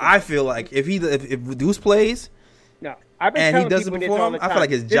don't think I feel like if Deuce plays, no, I've been and telling he doesn't people perform, this all the I feel like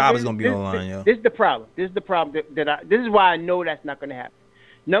his job is going to be on the line, yo. This is the problem. This is the problem this is why I know that's not going to happen.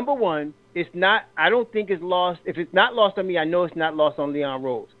 Number one, it's not. I don't think it's lost. If it's not lost on me, I know it's not lost on Leon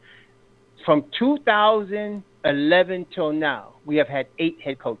Rose. From 2011 till now, we have had 8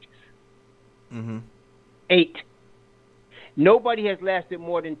 head coaches. 8. Nobody has lasted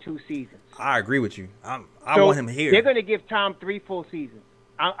more than 2 seasons. I agree with you. I want him here. They're going to give Tom 3 full seasons.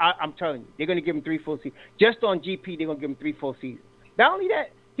 I'm telling you, they're going to give him 3 full seasons. Just on GP, they're going to give him 3 full seasons. Not only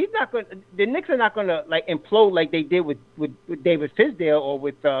that, he's not going. The Knicks are not going to like implode like they did with David Fizdale or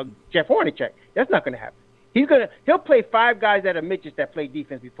with Jeff Hornacek. That's not going to happen. He'll play 5 guys that are midgets that play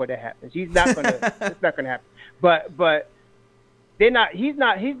defense before that happens. He's not going to. It's not going to happen. But they're not. He's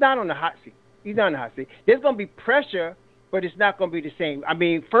not on the hot seat. He's not on the hot seat. There's going to be pressure, but it's not going to be the same. I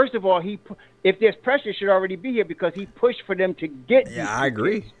mean, first of all, if there's pressure, it should already be here because he pushed for them to get. Yeah, I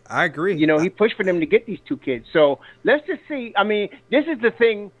agree. Kids. I agree. He pushed for them to get these 2 kids. So let's just see. I mean, this is the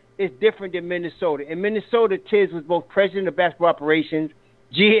thing. It's different than Minnesota. In Minnesota, Tiz was both president of basketball operations,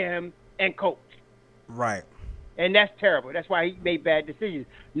 GM, and coach. Right. And that's terrible. That's why he made bad decisions.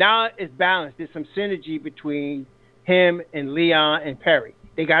 Now it's balanced. There's some synergy between him and Leon and Perry.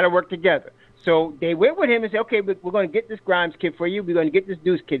 They got to work together. So they went with him and said, okay, we're going to get this Grimes kid for you. We're going to get this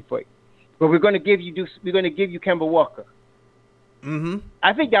Deuce kid for you. But we're going to give you Deuce. We're going to give you Kemba Walker.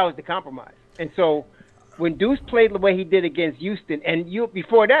 I think that was the compromise. And so when Deuce played the way he did against Houston, and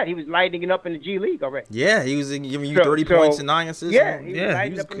before that, he was lighting it up in the G League already. Yeah, he was giving you 30 points and 9 assists. Yeah, he was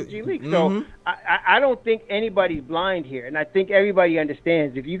lighting up in the G League. So I don't think anybody's blind here. And I think everybody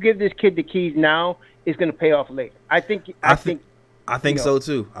understands if you give this kid the keys now, it's going to pay off later. I think so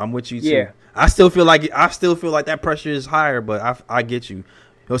too. I'm with you too. Yeah. I still feel like that pressure is higher, but I get you.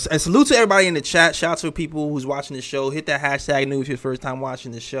 And salute to everybody in the chat. Shout out to people who's watching the show. Hit that hashtag news if you're first time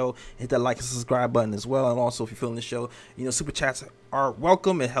watching the show. Hit that like and subscribe button as well. And also, if you're feeling the show, super chats are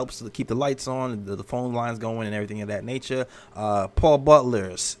welcome. It helps to keep the lights on, the phone lines going, and everything of that nature. Paul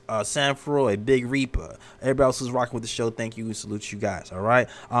Butler, Sam Freud, Big Reaper, everybody else who's rocking with the show. Thank you. Salute you guys. All right.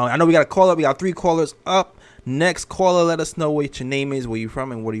 I know we got a caller. We got 3 callers up. Next caller, let us know what your name is, where you're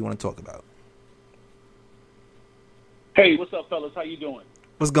from, and what do you want to talk about. Hey, what's up, fellas? How you doing?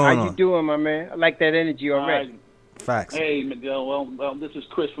 What's going How you on? doing, my man? I like that energy already. Facts. Hey, Miguel. Well, this is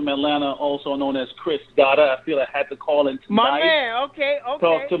Chris from Atlanta, also known as Chris Dada. I feel I had to call in tonight. My man, okay.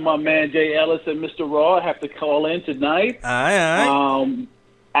 Talk to my man Jay Ellis and Mr. Raw. I have to call in tonight. All right.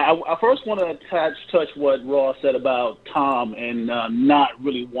 I first want to touch what Raw said about Tom and not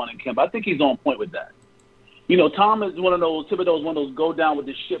really wanting Kemba. I think he's on point with that. You know, Tom is Thibodeau's one of those go down with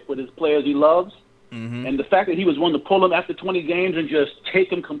the ship with his players he loves. Mm-hmm. And the fact that he was willing to pull him after 20 games and just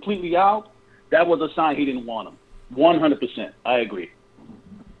take him completely out, that was a sign he didn't want him. 100%. I agree.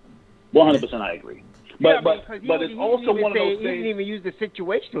 100% I agree. But it's also one of those things. He didn't even use the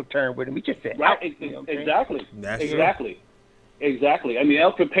situational term with him. He just said, right, exactly. That's Exactly. I mean,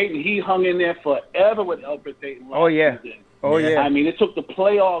 Elfrid Payton, he hung in there forever with Elfrid Payton last season. Oh, yeah. I mean, it took the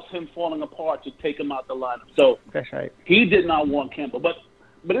playoffs, him falling apart, to take him out the lineup. So that's right. He did not want Kemba.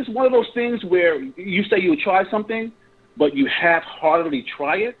 But it's one of those things where you say you would try something, but you half-heartedly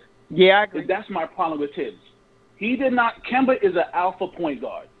try it. Yeah, I agree. That's my problem with Tibbs. He did not – Kemba is an alpha point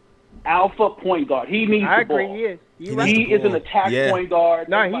guard. He needs the ball. He is. He is an attack point guard.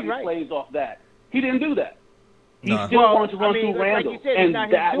 No, Everybody he's right. plays off that. He didn't do that. He No. still wanted to run through Randall, like you said, and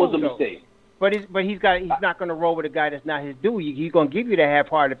that was a mistake. But he's not going to roll with a guy that's not his due. He's going to give you the half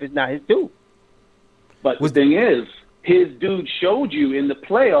heart if it's not his due. But the thing is, his dude showed you in the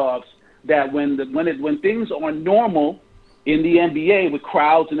playoffs that when things are normal in the NBA with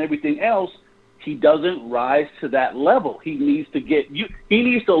crowds and everything else, he doesn't rise to that level. He needs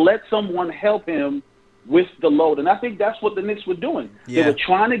to let someone help him with the load, and I think that's what the Knicks were doing. Yeah. They were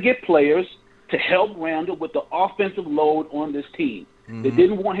trying to get players to help Randall with the offensive load on this team. Mm-hmm. They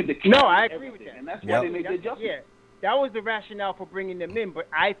didn't want him to carry I agree with that. and that's why they made the adjustment. Yeah, that was the rationale for bringing them in, but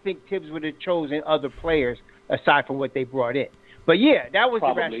I think Tibbs would have chosen other players aside from what they brought in. But, yeah, that was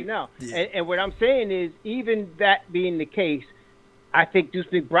the rationale. Yeah. And what I'm saying is, even that being the case, I think Deuce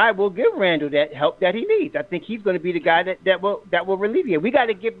McBride will give Randall that help that he needs. I think he's going to be the guy that will relieve him. We got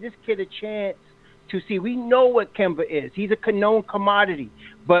to give this kid a chance to see. We know what Kemba is. He's a known commodity.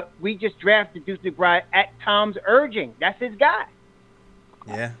 But we just drafted Deuce McBride at Tom's urging. That's his guy.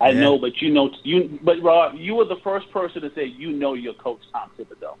 Yeah, I know, but but Rob, you were the first person to say your coach Tom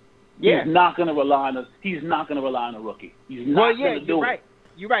Thibodeau. Yeah, he's not going to rely on us. He's not going to rely on a rookie. He's not going to do it.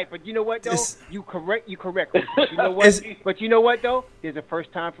 You're right, but you know what though? You correct. You know what? But you know what though? There's a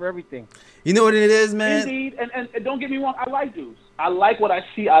first time for everything. You know what it is, man. Indeed, and don't get me wrong. I like Deuce. I like what I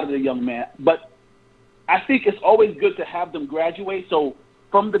see out of the young man, but I think it's always good to have them graduate. So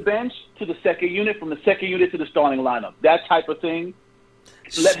from the bench to the second unit, from the second unit to the starting lineup, that type of thing.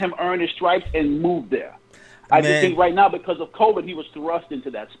 Let him earn his stripes and move there. I just think right now because of COVID, he was thrust into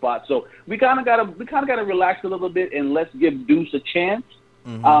that spot. So we kind of got to relax a little bit and let's give Deuce a chance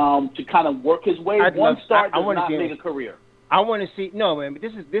to kind of work his way. One start does not make a career. I want to see man. But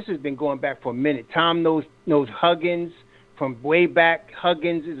this has been going back for a minute. Tom knows Huggins from way back.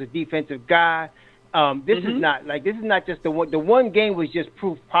 Huggins is a defensive guy. This is not just the one. The one game was just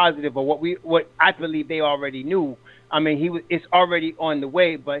proof positive of what I believe they already knew. I mean, it's already on the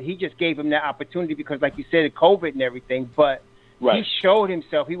way, but he just gave him that opportunity because, like you said, COVID and everything. But he showed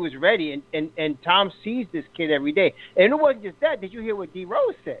himself; he was ready, and Tom sees this kid every day. And it wasn't just that. Did you hear what D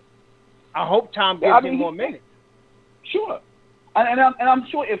Rose said? I hope Tom gives him more minutes. Sure, and I'm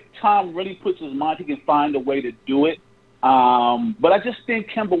sure if Tom really puts his mind, he can find a way to do it. But I just think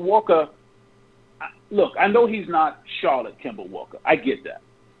Kemba Walker. Look, I know he's not Charlotte Kemba Walker. I get that.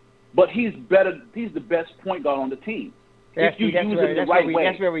 But he's better. He's the best point guard on the team. If you use him the right way.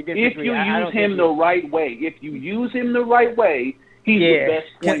 That's where we disagree. If you use him the right way, he's the best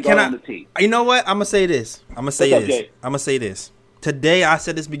point guard on the team. You know what? I'm gonna say this. I'm gonna say this. Today, I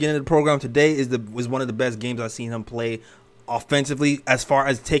said this beginning of the program. Today was one of the best games I've seen him play offensively, as far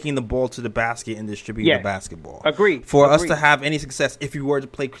as taking the ball to the basket and distributing the basketball. Agreed. For us to have any success, if you were to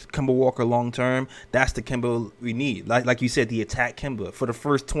play Kemba Walker long term, that's the Kemba we need. Like you said, the attack Kemba. For the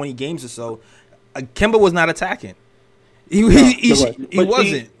first 20 games or so, Kemba was not attacking. He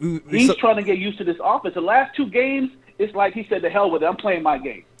wasn't. He's trying to get used to this offense. The last 2 games, it's like he said, "The hell with it. I'm playing my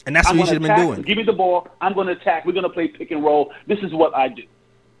game." And that's what he should have been doing. Give me the ball. I'm going to attack. We're going to play pick and roll. This is what I do.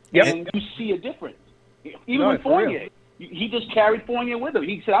 Yep. And you see a difference. Even with Fournier. He just carried Fournier with him.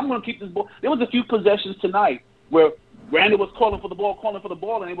 He said, I'm going to keep this ball. There was a few possessions tonight where Randall was calling for the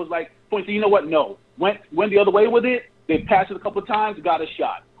ball, and it was like, Fournier said, you know what, no. Went the other way with it. They passed it a couple of times, got a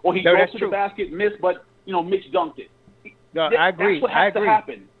shot. Or he goes to the basket, missed, but, Mitch dunked it. No, I agree. That's what has to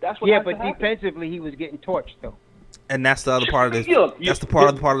happen. But defensively he was getting torched, though. And that's the other part of this. That's the part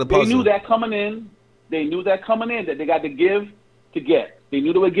of the puzzle. They knew that coming in. That they got to give to get. They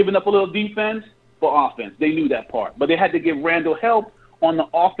knew they were giving up a little defense for offense. They knew that part. But they had to give Randall help on the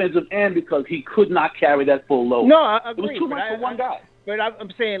offensive end because he could not carry that full load. No, I agree. It was too much for one guy. But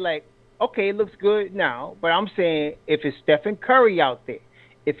I'm saying, like, okay, it looks good now, but I'm saying if it's Stephen Curry out there,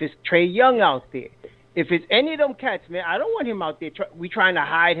 if it's Trae Young out there, if it's any of them cats, man, I don't want him out there. We trying to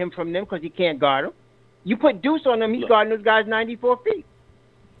hide him from them because he can't guard them. You put Deuce on him, he's guarding those guys 94 feet.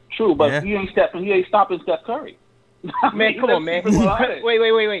 True, but he ain't stopping Steph Curry. Man, come on, man.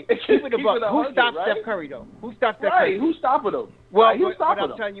 Wait. Keep it a buck. Who stopped right? Steph Curry, though? Who stopped Steph Curry? Who's stopping him? Well, but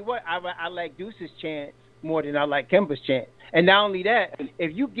I'm telling you what, I like Deuce's chance more than I like Kemba's chance. And not only that,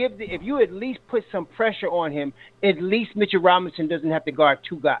 if you at least put some pressure on him, at least Mitchell Robinson doesn't have to guard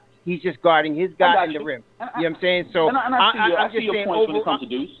two guys. He's just guarding his guy in the rim. You know what I'm saying? So I see your point when it comes to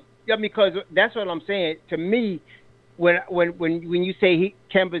Deuce. Yeah, because that's what I'm saying. To me, when you say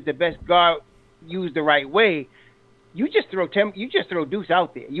Kemba's the best guard used the right way, you just throw Deuce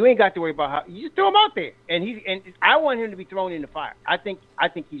out there. You ain't got to worry about how you just throw him out there. And I want him to be thrown in the fire. I think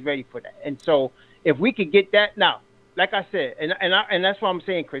he's ready for that. And so if we could get that now, like I said, and that's what I'm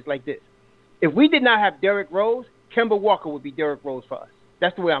saying, Chris, like this. If we did not have Derrick Rose, Kemba Walker would be Derrick Rose for us.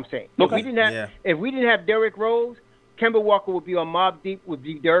 That's the way I'm saying. Okay. If we didn't have Derrick Rose, Kemba Walker would be on Mobb Deep, would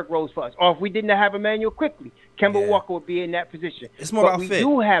be Derrick Rose for us. Or if we didn't have Emmanuel Quickly, Kemba Walker would be in that position. It's more about fit. We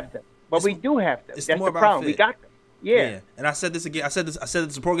do have them. We do have them. It's That's more the about problem. fit. We got them. Yeah. And I said this again. I said this in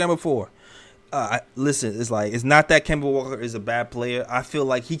the program before. Listen, it's not that Kemba Walker is a bad player. I feel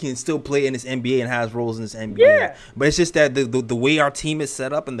like he can still play in this NBA and has roles in this NBA. Yeah. But it's just that the way our team is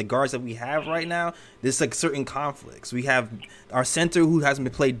set up and the guards that we have right now, there's like certain conflicts. We have our center who hasn't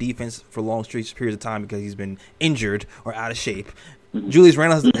been played defense for long periods of time because he's been injured or out of shape. Julius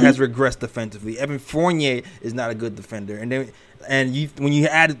Randle has regressed defensively. Evan Fournier is not a good defender. When you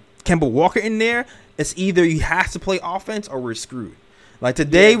add Kemba Walker in there, it's either you have to play offense or we're screwed. Like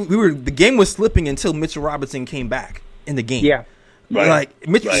today, the game was slipping until Mitchell Robinson came back in the game. Yeah, right. Like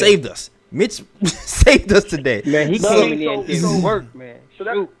Mitch saved us. Mitch saved us today. Man, he came in there and did work, man.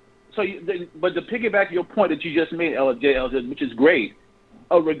 But to piggyback your point that you just made, LJ, which is great,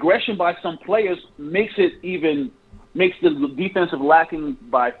 a regression by some players makes the defensive lacking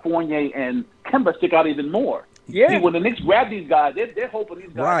by Fournier and Kemba stick out even more. Yeah. See, when the Knicks grab these guys, they're hoping these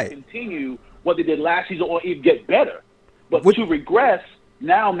guys continue what they did last season or even get better. But to regress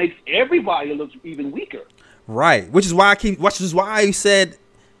now makes everybody look even weaker. Right. Which is why I said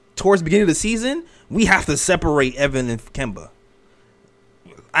towards the beginning of the season, we have to separate Evan and Kemba.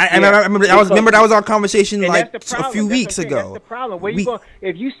 I remember that was our conversation like a few weeks ago. That's the problem. Where you go?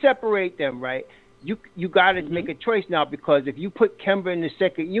 If you separate them, right? You got to make a choice now, because if you put Kemba in the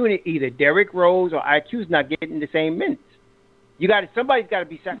second unit, either Derrick Rose or IQ's not getting the same minutes. Somebody's got to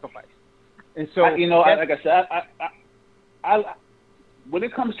be sacrificed. And so like I said, when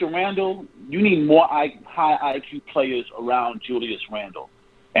it comes to Randle, you need more high IQ players around Julius Randle.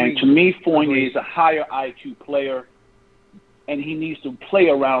 And to me, Fournier is a higher IQ player, and he needs to play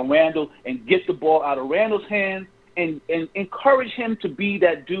around Randle and get the ball out of Randle's hands and encourage him to be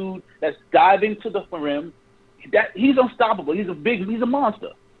that dude that's diving to the rim. That he's unstoppable. He's a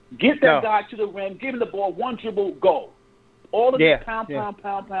monster. Get that guy to the rim, give him the ball, one dribble, go. All of this pound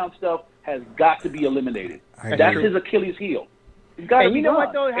stuff has got to be eliminated. That's his Achilles heel. And you know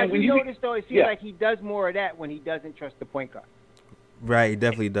what, though? Have you noticed, though, it seems like he does more of that when he doesn't trust the point guard. Right, he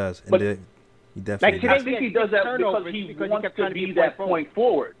definitely does. But, he definitely does. I think he does that because he wants to be that point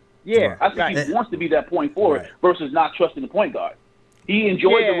forward. Yeah, I think he wants to be that point forward versus not trusting the point guard. He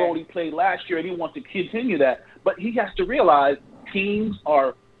enjoyed the role he played last year, and he wants to continue that. But he has to realize teams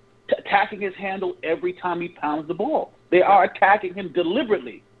are attacking his handle every time he pounds the ball. They are attacking him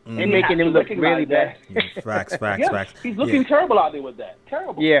deliberately. And making him look really bad. Facts. He's looking terrible out there with that.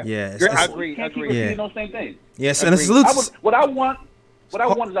 Terrible. Yeah. I agree. Can't keep repeating those same things. Yes, and salutes. What I want is I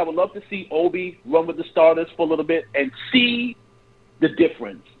would love to see Obi run with the starters for a little bit and see the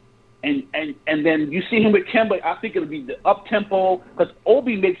difference. And then you see him with Kemba. I think it'll be the up tempo because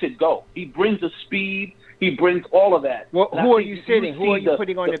Obi makes it go. He brings the speed. He brings all of that. Well, who are you sitting? Who are you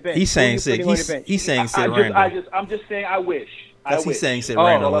putting on the bench? He's saying sit. He's saying sit Randle. I'm just saying I wish. He's saying sit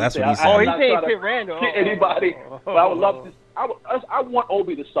Randle. That's what he's saying. He's saying sit Randle. Anybody? But I would love to. I want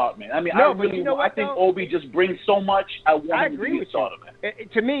Obi to start, man. I mean, I think Obi just brings so much. I want him to be a starter, man.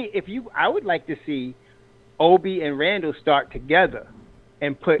 To me, I would like to see Obi and Randle start together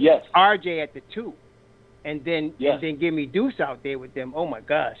and put RJ at the 2. And then give me Deuce out there with them. Oh my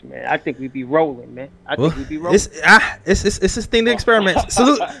gosh, man! I think we'd be rolling, man. It's this thing to experiment.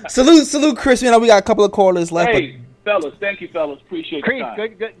 salute, Chris. We got a couple of callers left. Hey, fellas, thank you, fellas. Appreciate Chris, your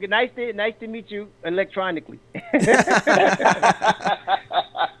time. good. Nice to meet you electronically. All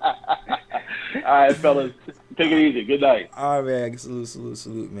right, fellas. Take it easy. Good night. All right, man.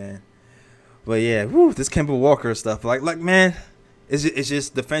 Salute, man. But yeah, this Kemba Walker stuff, like man, it's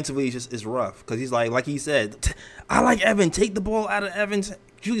just defensively, it's rough because he's like he said, I like Evan. Take the ball out of Evan's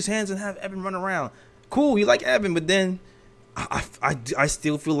Julius' hands and have Evan run around. Cool, you like Evan, but then I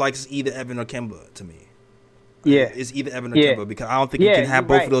still feel like it's either Evan or Kemba to me. Yeah, it's either Evan or Kemba because I don't think you can have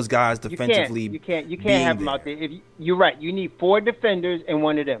both of those guys defensively. You can't have them out there. You're right. You need 4 defenders and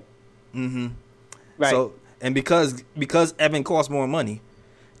one of them. Mm-hmm. Right. So and because Evan costs more money.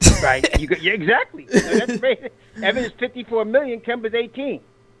 Right. Yeah, exactly. No, that's crazy. Evan is $54 million. Kemba's 18.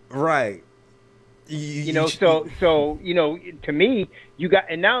 Right. So to me, you got,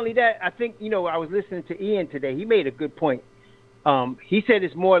 and not only that, I think I was listening to Ian today. He made a good point. He said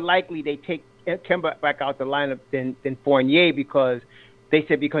it's more likely they take Kemba back out the lineup than Fournier because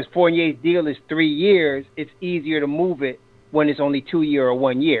because Fournier's deal is 3 years, it's easier to move it when it's only 2 year or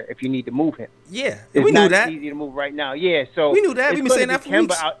 1 year if you need to move him. Yeah, we knew that. It's easy to move right now. Yeah, so we knew that. We've been saying that for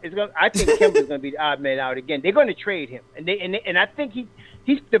weeks. I think Kemba's going to be the odd man out again. They're going to trade him, and I think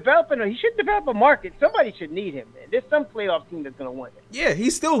he's developing. He should develop a market. Somebody should need him. Man. There's some playoff team that's going to want him. Yeah,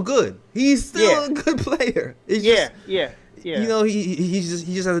 he's still good. He's still a good player. Yeah. He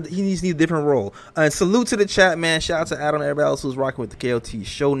needs a different role. Salute to the chat, man. Shout out to Adam and everybody else who's rocking with the KOT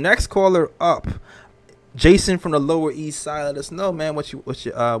show. Next caller up, Jason from the Lower East Side. Let us know, man, what you want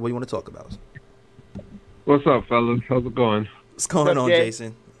to talk about. What's up, fellas? How's it going? What's going on, Jay?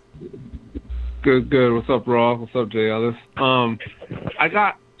 Jason? Good. What's up, Raw? What's up, Jay Ellis? I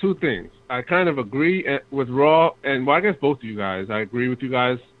got 2 things. I kind of agree with Raw, and I guess both of you guys. I agree with you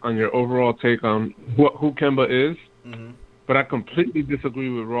guys on your overall take on who Kemba is. Mm-hmm. But I completely disagree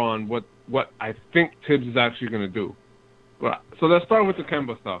with Ron what I think Tibbs is actually going to do. So let's start with the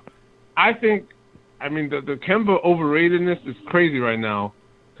Kemba stuff. The Kemba overratedness is crazy right now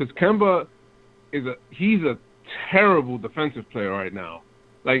because Kemba he's a terrible defensive player right now.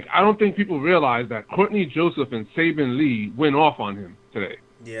 Like, I don't think people realize that Courtney Joseph and Saban Lee went off on him today.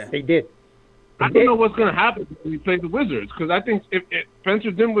 Yeah, they did. I don't know what's going to happen when we play the Wizards because I think if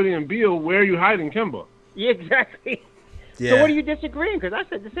Spencer Dinwiddie and Beal, where are you hiding Kemba? Yeah, exactly. Yeah. So what are you disagreeing? Because I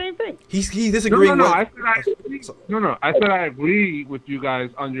said the same thing. He's disagreeing. No. I said I agree with you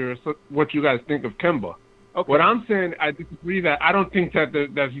guys on what you guys think of Kemba. Okay. What I'm saying, I disagree that I don't think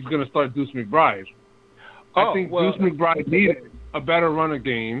that he's going to start Deuce McBride. I think Deuce McBride needed a better run of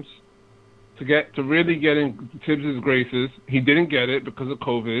games to really get in Tibbs' graces. He didn't get it because of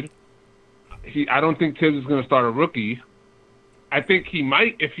COVID. I don't think Tibbs is going to start a rookie. I think he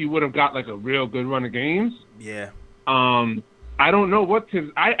might if he would have got like a real good run of games. Yeah. I don't know what Tibbs.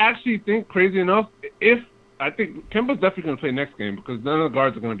 I actually think, crazy enough, I think Kemba's definitely going to play next game because none of the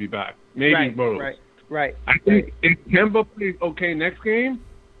guards are going to be back. Maybe Burrows. Right. I think if Kemba plays okay next game,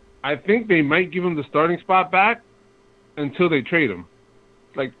 I think they might give him the starting spot back until they trade him.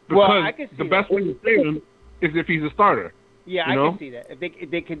 Because the best way to trade him is if he's a starter. Yeah, I can see that. If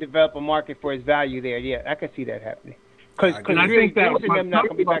they can develop a market for his value there, yeah, I can see that happening. Because I think that them not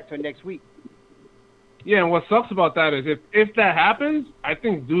going to be back till next week. Yeah, and what sucks about that is if that happens, I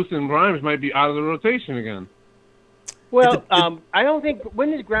think Deuce and Grimes might be out of the rotation again. Well, I don't think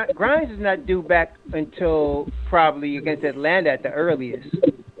Grimes is not due back until probably against Atlanta at the earliest.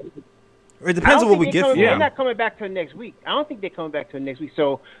 It depends on what we get for him. They're not coming back till next week. I don't think they're coming back till next week.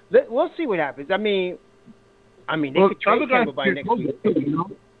 So we'll see what happens. I mean, they could trade Kemba by next week.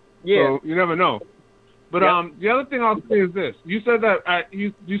 Yeah, so you never know. But the other thing I'll say is this: you said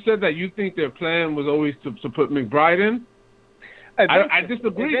that you think their plan was always to put McBride in. I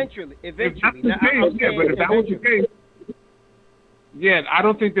disagree. Eventually. If that's the case, but if that was the case, I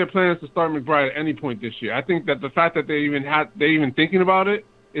don't think their plan is to start McBride at any point this year. I think that the fact that they're even thinking about it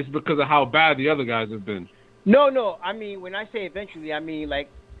is because of how bad the other guys have been. No. I mean, when I say eventually, I mean like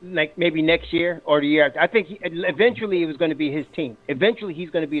maybe next year or the year after. I think eventually it was going to be his team. Eventually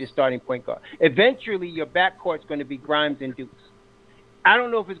he's going to be the starting point guard. Eventually your backcourt's going to be Grimes and Deuce. I don't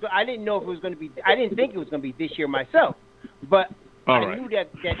know if I didn't know if it was going to be. I didn't think it was going to be this year myself, but I knew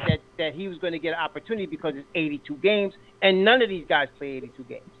that he was going to get an opportunity because it's 82 games, and none of these guys play 82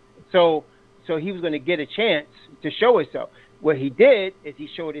 games. So he was going to get a chance to show himself. What he did is he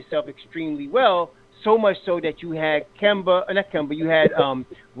showed himself extremely well. So much so that you had you had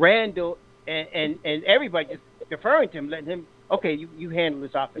Randall and everybody just deferring to him, letting him, okay, you handle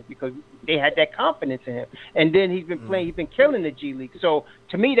this offense because they had that confidence in him. And then he's been playing, he's been killing the G League. So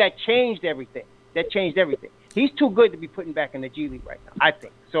to me, that changed everything. He's too good to be putting back in the G League right now, I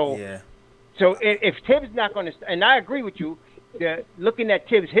think. So if Tibbs is not going to, and I agree with you, looking at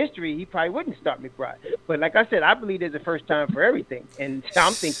Tibbs' history, he probably wouldn't start McBride. But like I said, I believe there's a first time for everything. And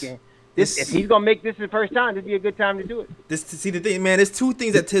I'm thinking If he's gonna make this the first time, this would be a good time to do it. See the thing, man. There's two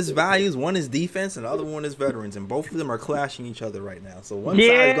things that Tibbs values. One is defense, and the other one is veterans, and both of them are clashing each other right now. So one side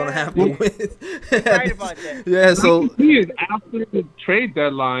is gonna have to win. Right about that. Yeah. So he is after the trade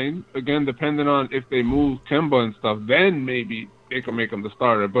deadline again, depending on if they move Kemba and stuff. Then maybe they can make him the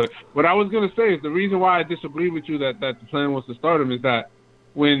starter. But what I was gonna say is the reason why I disagree with you that the plan was to start him is that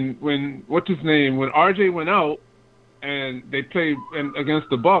when what's his name, when RJ went out and they played against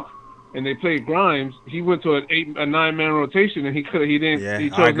the Bucks. And they played Grimes. He went to a 9-man rotation, and he didn't. Yeah, he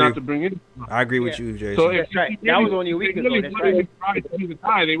chose not to bring in. I agree with you, Jason. So that's right. That was only a week ago. That's right.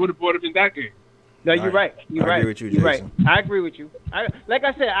 They would have brought him in that game. No, you're right. You're right. I agree with you, You're right. Jason. I agree with you. Like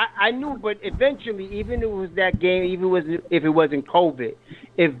I said, I knew, but eventually, even if it was that game, even if it wasn't COVID,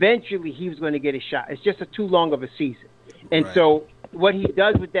 eventually he was going to get a shot. It's just too long of a season, and so what he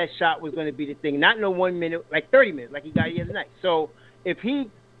does with that shot was going to be the thing. Not no 1 minute, like 30 minutes, like he got the other night. So if he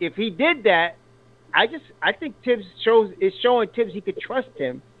did that, I think Tibbs is showing Tibbs he could trust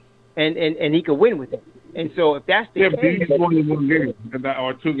him, and he could win with him. And so if that's the case, he's only 1 game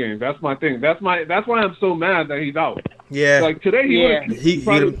or 2 games. That's my thing. That's why I'm so mad that he's out. Yeah. Like today, he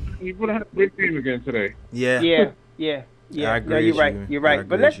would have had a great game again today. Yeah. Yeah, I agree no, you're with right. you. You're I right. agree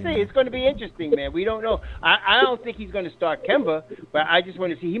But let's with see. you, It's going to be interesting, man. We don't know. I don't think he's going to start Kemba, but I just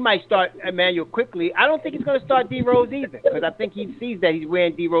want to see. He might start Emmanuel quickly. I don't think he's going to start D Rose either, because I think he sees that he's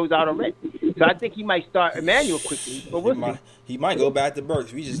wearing D Rose out already. So I think he might start Emmanuel quickly. But we'll see. He might go back to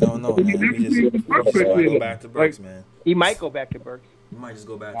Burks. We just don't know, man. We just might go back to Burks, man. He might go back to Burks. He might just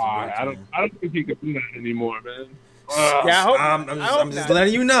go back to Burks. I don't think he can do that anymore, man. Yeah, I'm just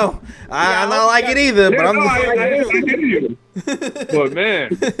letting you know. I'm not like it either, but I hear you. But man,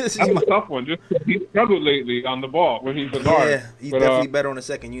 that's a tough one. Just he struggled lately on the ball when he's a guard. Yeah, he's definitely better on the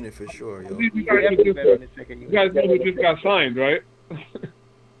second unit for sure, yo. You guys know who just got signed, right?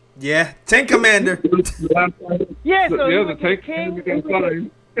 Yeah, Tank Commander. Yeah, so the Tank Commander got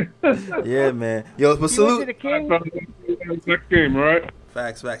signed. Yeah, man. Yo, but salute. Next game, right?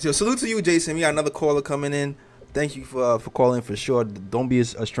 Facts. Yo, salute to you, Jason. We got another caller coming in. Thank you for calling for sure. Don't be a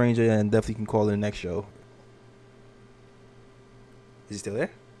stranger, and definitely can call in the next show. Is he still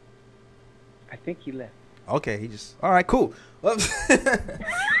there? I think he left. Okay, he just. All right, cool.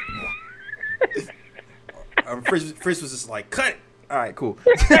 First was just like, cut it. All right, cool.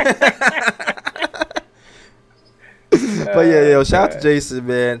 But yeah, shout out to Jason,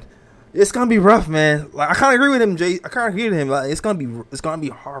 man. It's gonna be rough, man. Like I kind of agree with him, Jay. I kind of agree with him. Like it's gonna be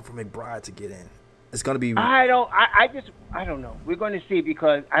hard for McBride to get in. It's gonna be. I don't know. We're going to see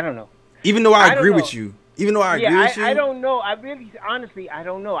because I don't know. Even though I agree with you. I don't know. I really, honestly, I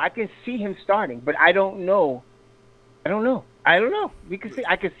don't know. I can see him starting, but I don't know. We can see.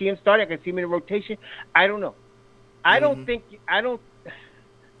 I can see him starting. I can see him in a rotation. I don't know. I don't think. I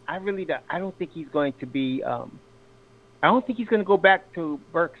really don't. I don't think he's going to be. I don't think he's going to go back to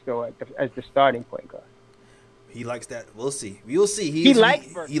Burks though as the starting point guard. He likes that. We'll see. We'll see. He likes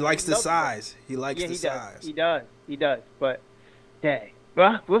Burks. He likes the size. He likes the size. He does. But, dang.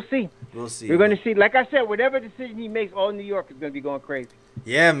 Well, we'll see. We're going to see. Like I said, whatever decision he makes, all New York is going to be going crazy.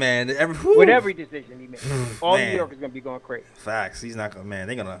 Yeah, man. Whatever decision he makes, all New York is going to be going crazy. Facts. He's not going to, man.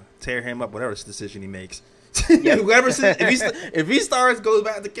 They're going to tear him up, whatever decision he makes. Yep. If he goes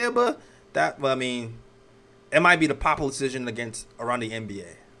back to Kemba, it might be the popular decision around the NBA.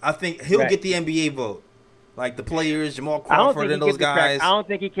 I think he'll get the NBA vote. Like the players, Jamal Crawford and those guys. I don't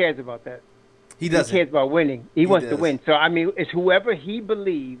think he cares about that. He doesn't. He cares about winning. He wants to win. So, it's whoever he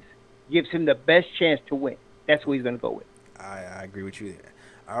believes gives him the best chance to win. That's who he's going to go with. I agree with you there.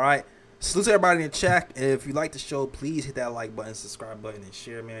 All right. Salute to everybody in the chat. If you like the show, please hit that like button, subscribe button, and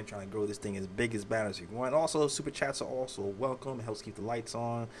share, man. Trying to grow this thing as big as bad as you want. Also, super chats are also welcome. It helps keep the lights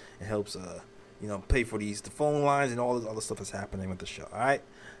on. It helps, pay for the phone lines and all this other stuff that's happening with the show. All right.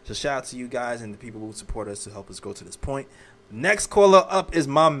 So shout out to you guys and the people who support us to help us go to this point. Next caller up is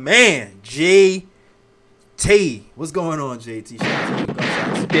my man, JT. What's going on, JT? Shout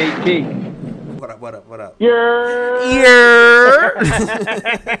out to you. JT. What up? Yeah.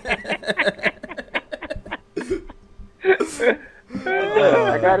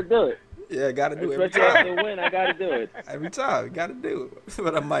 I gotta do it. Yeah, I gotta do it every Especially time. after the win, I gotta do it. Every time, gotta do it.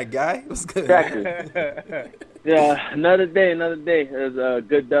 What up, my guy? What's good? Exactly. Yeah, another day. It was a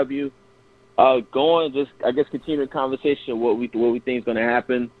good W. Continue the conversation. What we think is going to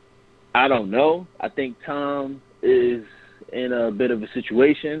happen. I don't know. I think Tom is in a bit of a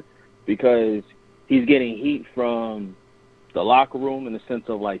situation because he's getting heat from the locker room in the sense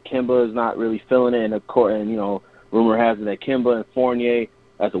of like Kemba is not really feeling it in the court, and rumor has it that Kemba and Fournier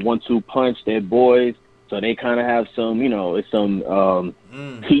as a 1-2 punch, they're boys. So they kind of have some,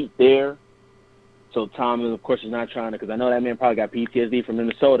 heat there. So Tom, of course, is not trying to, because I know that man probably got PTSD from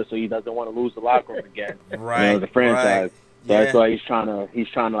Minnesota, so he doesn't want to lose the locker room again. Right. The franchise. Right. So that's why he's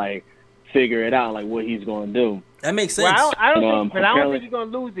trying to like figure it out, like what he's going to do. That makes sense. Well, I don't think he's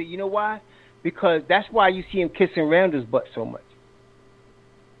going to lose it. You know why? Because that's why you see him kissing Randall's butt so much.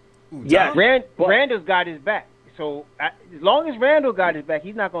 Yeah, Randall's got his back. So as long as Randall got his back,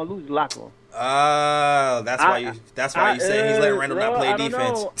 he's not going to lose the locker room. That's why you say he's letting Randall not play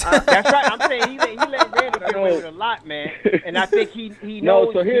defense. That's right. I'm saying he let Randall get away with a lot, man. And I think he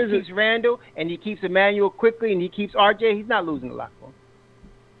knows he keeps Randall and he keeps Emmanuel quickly and he keeps RJ. He's not losing the locker room.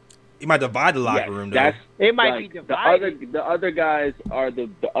 He might divide the locker room, though. It might be divided. The other guys are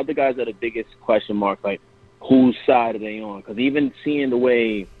the biggest question mark. Like, whose side are they on? Because even seeing the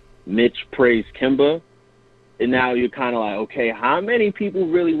way Mitch praised Kemba, and now you're kind of like, okay, how many people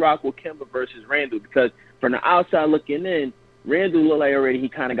really rock with Kemba versus Randall? Because from the outside looking in, Randall looked like already he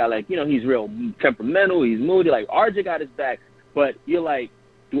kind of got like, he's real temperamental, he's moody. Like, RJ got his back, but you're like,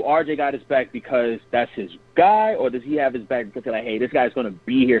 do RJ got his back because that's his guy, or does he have his back because they're like, hey, this guy's going to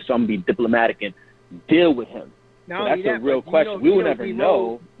be here, so I'm going to be diplomatic and deal with him? So that's a real question. We will never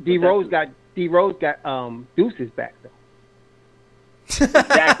know. D-Rose got Deuce's back, though.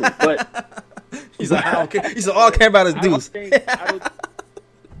 Exactly, but he's like, I don't care. He's all care about his Deuce. I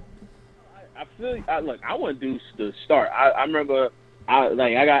feel. Look, I want Deuce to start. I remember.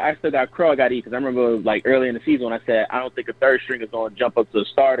 I still got Crow. I got E because I remember like early in the season when I said I don't think a third string is going to jump up to a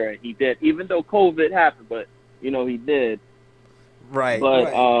starter, and he did. Even though COVID happened, but he did. Right.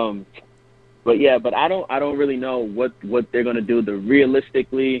 But but I don't really know what they're going to do.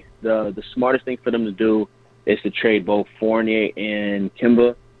 Realistically, the smartest thing for them to do is to trade both Fournier and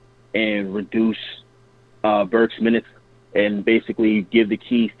Kemba and reduce Burks' minutes and basically give the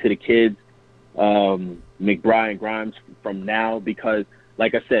keys to the kids, McBride and Grimes, from now, because,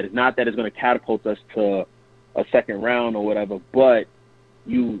 like I said, it's not that it's going to catapult us to a second round or whatever, but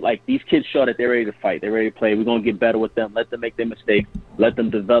these kids show that they're ready to fight. They're ready to play. We're going to get better with them. Let them make their mistakes. Let them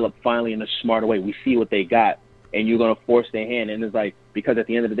develop finally in a smarter way. We see what they got, and you're going to force their hand. And it's like, because at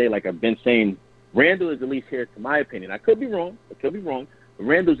the end of the day, like I've been saying, Randall is at least here, to my opinion. I could be wrong. But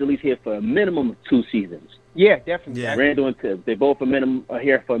Randall's at least here for a minimum of 2 seasons. Yeah, definitely. Yeah. Randall and Tibbs, they both are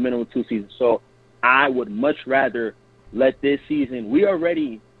here for a minimum of 2 seasons. So I would much rather let this season. They've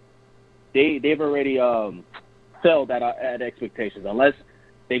already failed at expectations. Unless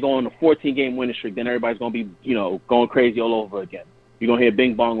they go on a 14-game winning streak, then everybody's gonna be going crazy all over again. You're gonna hear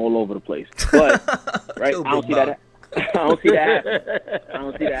bing bong all over the place. But right, I don't see that. I don't see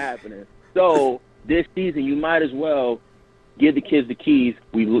that happening. So this season, you might as well give the kids the keys.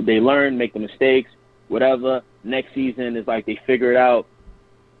 They learn, make the mistakes, whatever. Next season is like they figure it out.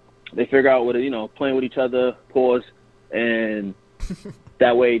 They figure out what playing with each other, pause, and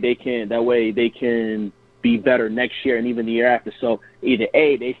that way they can be better next year and even the year after. So either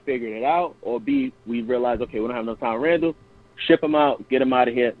A, they figured it out, or B, we realize, okay, we don't have enough time. Randall, ship him out, get him out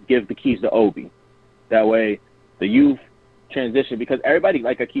of here, give the keys to Obi. That way the youth transition, because everybody,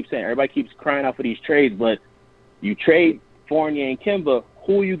 like I keep saying, everybody keeps crying out for these trades, but you trade Fournier and Kemba,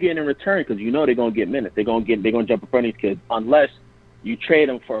 who are you getting in return? Because they're gonna get minutes. They're gonna jump in front of these kids, unless you trade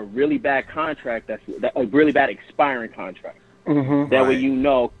them for a really bad contract, a really bad expiring contract. Mm-hmm. That way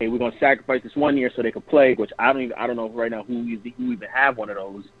okay, we're gonna sacrifice this 1 year so they can play. Which I don't know right now who even have one of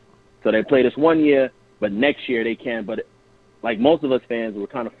those. So they play this 1 year, but next year they can. But like most of us fans, we're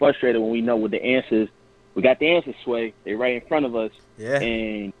kind of frustrated when we know what the answers. We got the answers, Sway. They're right in front of us,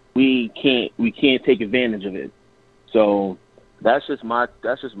 and we can't take advantage of it. So that's just my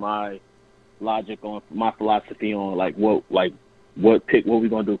logic on my philosophy on what we're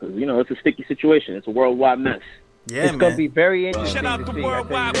gonna do, because it's a sticky situation. It's a worldwide mess. Yeah, it's gonna be very interesting. Shout out the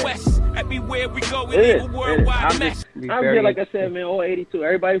worldwide west. Everywhere we go, we leave a worldwide mess. I'm here, like I said, man. 82.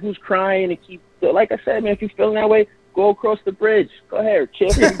 Everybody who's crying and keep, like I said, man. If you're feeling that way, go across the bridge. Go ahead, cheer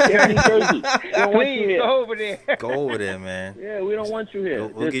for New Jersey. We don't want you here. Go over there. Go over there, man. Yeah, we don't want you here.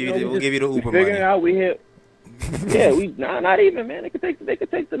 We'll give you the Uber money. Figuring it out, we here. Yeah, not even, man. They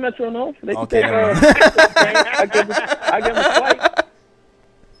could take the Metro North. They could take. I give them a swipe.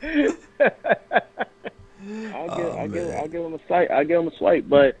 I'll give them a swipe. I'll give them a swipe.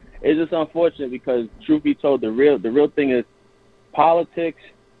 But it's just unfortunate because, truth be told, the real thing is politics,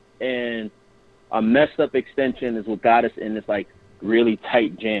 and a messed up extension is what got us in this really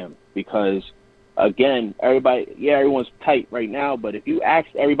tight jam. Because again, everyone's tight right now. But if you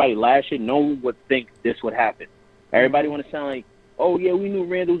asked everybody last year, no one would think this would happen. Everybody want to sound like, oh yeah, we knew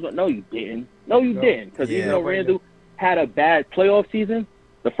Randall was. No, you didn't. No, you didn't. Because even though Randall had a bad playoff season,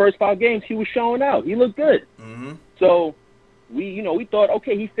 the first 5 games he was showing out. He looked good. Mm-hmm. So we thought,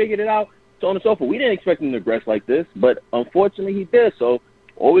 okay, he figured it out, so on and so forth. We didn't expect him to regress like this, but unfortunately he did. So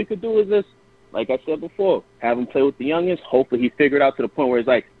all we could do is just, like I said before, have him play with the youngins. Hopefully he figured out to the point where it's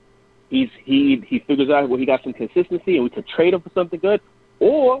like he figures out where he got some consistency and we could trade him for something good,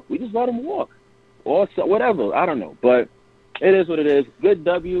 or we just let him walk, or so, whatever. I don't know, but it is what it is. Good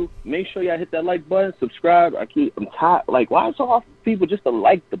W. Make sure y'all hit that like button, subscribe. I'm tired. Like, why is it so hard for people just to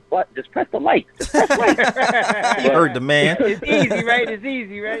like the button? Just press the like. Just press like. You heard the man. It's easy, right? It's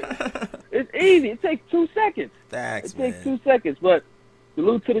easy, right? It's easy. It takes 2 seconds. Thanks, It takes 2 seconds, but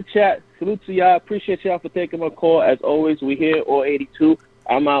salute to the chat. Salute to y'all. Appreciate y'all for taking my call. As always, we here, all 82.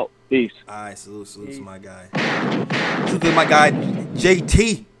 I'm out. Peace. All right, salute to my guy. Salute to my guy,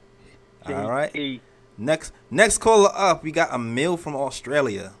 JT. All right. Next caller up, we got Emil from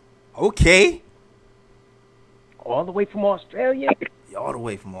Australia. Okay. All the way from Australia? All the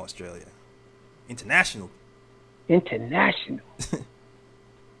way from Australia. International. International.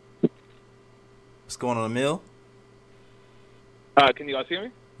 What's going on, Emil? Can you guys hear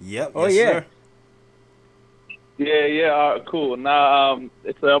me? Yep. Oh, yes, yeah. Sir. Yeah, cool. Now,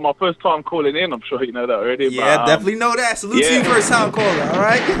 it's my first time calling in. I'm sure you know that already. Yeah, but, definitely know that. Salute to you, first time caller, all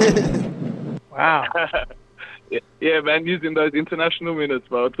right? Wow. yeah, man, using those international minutes,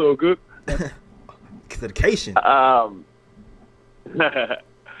 bro. It's all good. Dedication. So it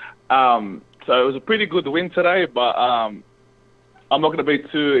was a pretty good win today, but I'm not going to be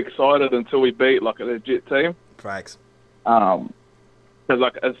too excited until we beat like a legit team. Facts. Because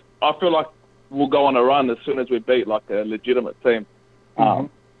I feel like we'll go on a run as soon as we beat like a legitimate team. I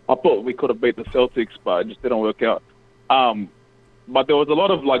thought we could have beat the Celtics, but it just didn't work out. But there was a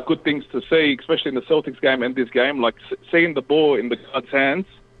lot of like good things to see, especially in the Celtics game and this game. Like seeing the ball in the guards' hands,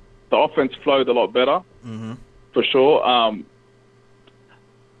 the offense flowed a lot better, for sure.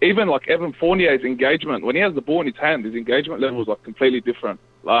 Even like Evan Fournier's engagement, when he has the ball in his hand, his engagement level is like completely different.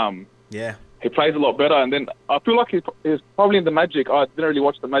 Yeah. He plays a lot better, and then I feel like he's probably in the Magic. I didn't really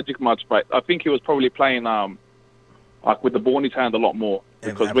watch the Magic much, but I think he was probably playing like with the ball in his hand a lot more,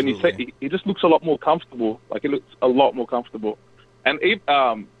 because when you say he just looks a lot more comfortable. Like he looks a lot more comfortable. And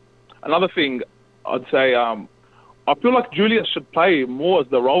another thing I'd say, I feel like Julius should play more as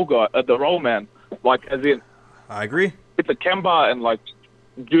the role guy, the role man. Like as in, I agree. It's a Kemba and like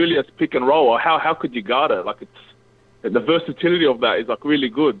Julius pick and roll. Or how could you guard it? Like it's the versatility of that is like really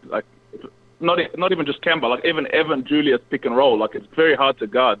good. Like. Not even just Kemba, like even Evan Julius pick and roll, like it's very hard to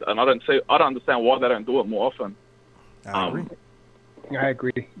guard, and I don't understand why they don't do it more often. I agree. I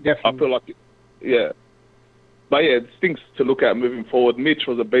agree, definitely. I feel like, yeah, but yeah, it's things to look at moving forward. Mitch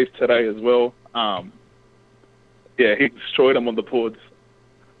was a beast today as well. Yeah, he destroyed them on the boards.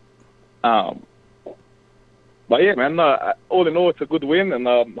 But yeah, man, all in all, it's a good win, and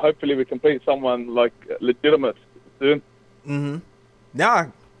hopefully we can beat someone like legitimate soon.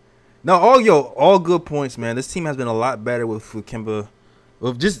 No, all good points, man. This team has been a lot better with Kemba.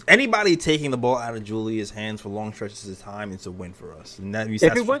 With just anybody taking the ball out of Julius' hands for long stretches of time, it's a win for us. And if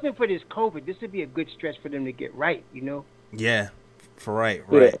it wasn't for this COVID, this would be a good stretch for them to get right, you know? Yeah, right,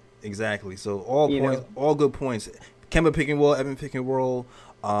 yeah. Exactly. So all good points. Kemba pick and roll, Evan pick and roll,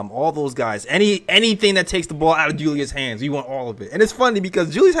 all those guys. Anything that takes the ball out of Julius' hands, we want all of it. And it's funny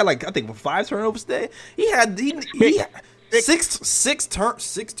because Julius had like I think 5 turnovers today. He had six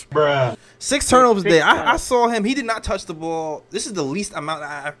turnovers a day. I saw him. He did not touch the ball. This is the least amount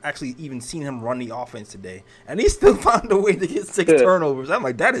I've actually even seen him run the offense today, and he still found a way to get 6 turnovers. I'm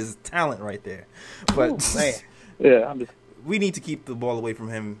like, that is talent right there. But we need to keep the ball away from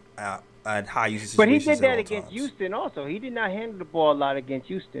him at high usage. But he did that against Houston also. He did not handle the ball a lot against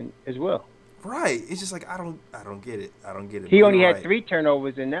Houston as well. Right. It's just like I don't get it. I don't get it. He only had 3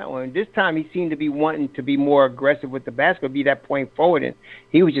 turnovers in that one. This time he seemed to be wanting to be more aggressive with the basketball, be that point forward, and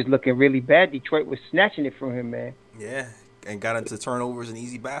he was just looking really bad. Detroit was snatching it from him, man. Yeah, and got into turnovers and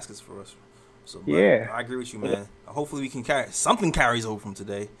easy baskets for us. So yeah, I agree with you, man. Hopefully we can carries over from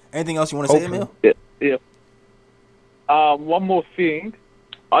today. Anything else you want to say, Emil? Yeah. One more thing.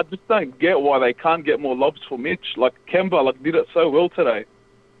 I just don't get why they can't get more lobs for Mitch. Like Kemba did it so well today.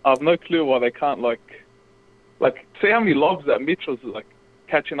 I have no clue why they can't like see how many lobs that Mitch was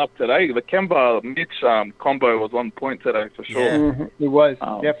catching up today. The Kemba Mitch combo was on point today for sure. Yeah. It was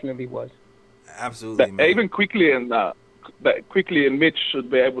definitely was. Absolutely, man. Even quickly and Mitch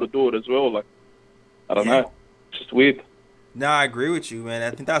should be able to do it as well. Like I don't know, it's just weird. No, I agree with you, man. I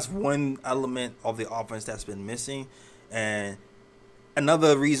think that's one element of the offense that's been missing, and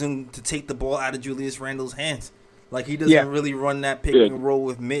another reason to take the ball out of Julius Randle's hands. Like, he doesn't really run that pick and roll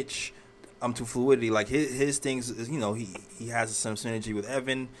with Mitch to fluidity. Like his things is, you know, he has some synergy with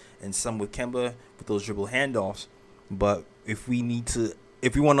Evan and some with Kemba with those dribble handoffs. But if we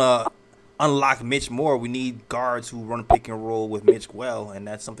want to unlock Mitch more, we need guards who run pick and roll with Mitch well, and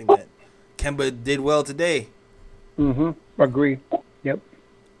that's something that Kemba did well today. Agree. Yep.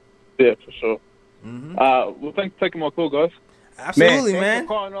 Yeah, for sure. Well, thanks for taking my call, guys. Absolutely, man. man. Thanks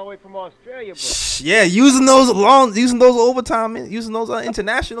for calling all the way from Australia, bro. Yeah, using those overtime, using those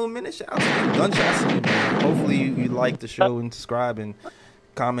international minutes. Shout out to you. Gunshots to you, man. Hopefully you like the show and subscribe and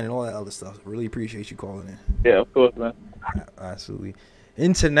comment and all that other stuff. Really appreciate you calling in. Yeah, of course, man. Absolutely.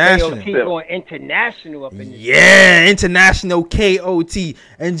 International. KOT going international up in this. Yeah, international KOT.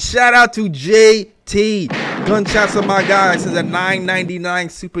 And shout out to JT. Gunshots on my guy. Says a $9.99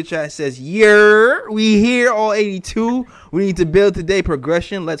 super chat. Says, yeah, we here all 82. We need to build today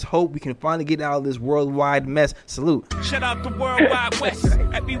progression. Let's hope we can finally get out of this worldwide mess. Salute. Shout out to Worldwide West.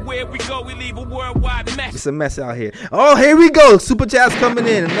 Everywhere we go, we leave a worldwide mess. It's a mess out here. Oh, here we go. Super chat's coming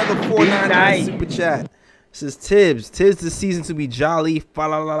in. Another $4.99 super chat. This is Tibbs. Tis the season to be jolly. Fa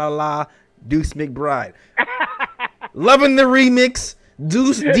la la la la. Deuce McBride. Loving the remix.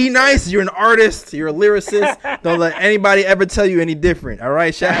 Deuce D Nice. You're an artist. You're a lyricist. Don't let anybody ever tell you any different. All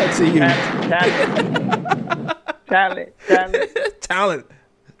right. Shout out to you. Talent.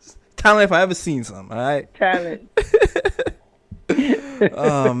 Talent if I ever seen some. All right. Talent.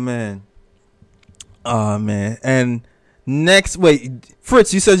 Oh man. And next, wait,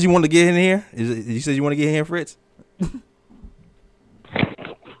 Fritz, you said you want to get in here? You said you want to get in here, Fritz?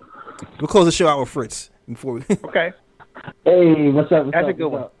 We'll close the show out with Fritz before we. Okay. Hey, what's up? That's a good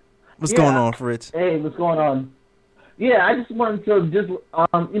one. What's going on, Fritz? Hey, what's going on? Yeah, I just wanted to the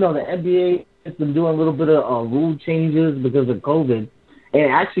NBA has been doing a little bit of rule changes because of COVID, and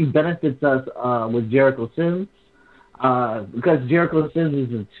it actually benefits us with Jericho Sims. Because Jericho Sims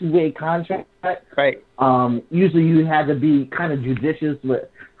is a two-way contract. Right. Usually you had to be kind of judicious with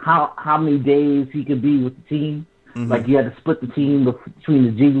how many days he could be with the team. Like you had to split the team between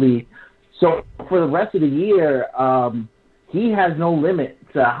the G League. So for the rest of the year, he has no limit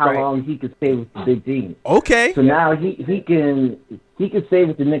to how long he could stay with the big team. Okay. So now he can stay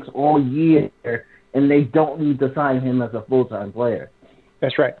with the Knicks all year, and they don't need to sign him as a full-time player.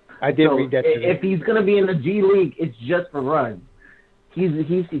 That's right. I did read that today. If he's going to be in the G League, it's just for run. He's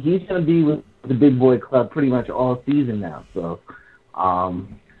going to be with the big boy club pretty much all season now. So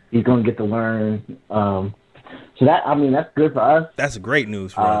he's going to get to learn. So that's good for us. That's great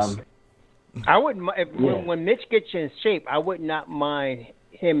news for us. I wouldn't when Mitch gets in shape, I would not mind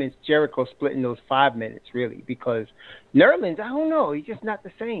him and Jericho splitting those 5 minutes really, because Nerlens, I don't know, he's just not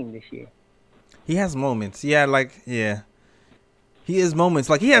the same this year. He has moments. He has moments.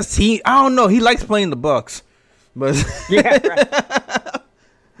 Like he has team. I don't know. He likes playing the Bucks, but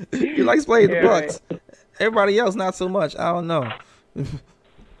he likes playing the Bucks. Right. Everybody else not so much. I don't know.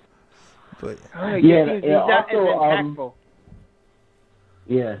 But he's not as impactful.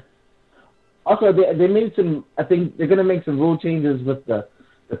 Also, they made some. I think they're gonna make some rule changes with the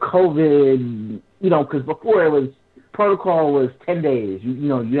COVID. Because before it was protocol was 10 days.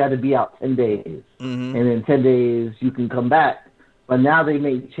 You had to be out 10 days, and in 10 days you can come back. But now they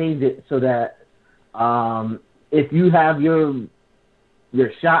may change it so that if you have your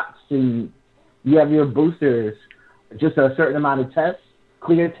shots and you have your boosters, just a certain amount of tests,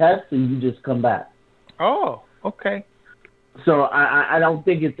 clear tests, and you just come back. Oh, okay. So I don't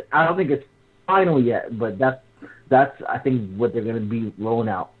think it's final yet, but that's I think what they're going to be rolling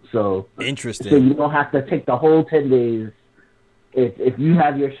out. So interesting. So you don't have to take the whole 10 days. If you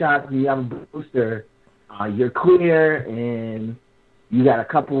have your shots and you have a booster, you're clear and you got a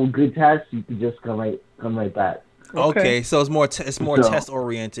couple of good tests, you can just come right back. Okay, so it's more test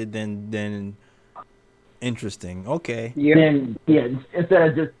oriented than interesting. Okay. Instead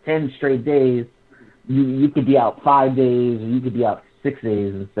of just 10 straight days, you could be out 5 days, or you could be out 6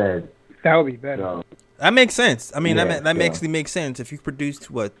 days instead. That would be better. So, that makes sense. I mean, that actually makes sense. If you produced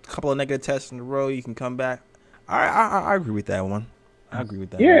a couple of negative tests in a row, you can come back. I agree with that one. I agree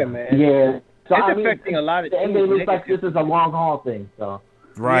with that. Yeah, one. man. Yeah. So it's affecting a lot of teams. It looks like this is a long haul thing. So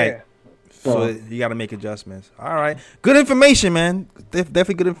right. Yeah. So you got to make adjustments. All right. Good information, man.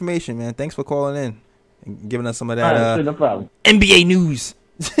 Definitely good information, man. Thanks for calling in and giving us some of that no problem. NBA news.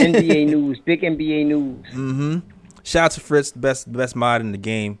 NBA news. Big NBA news. Shout out to Fritz, the best mod in the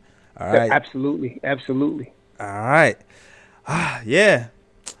game. All right. Absolutely. All right. Yeah.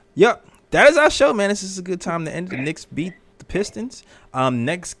 Yep. That is our show, man. This is a good time to end. The Knicks beat the Pistons.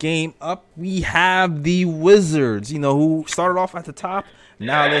 Next game up, we have the Wizards, who started off at the top.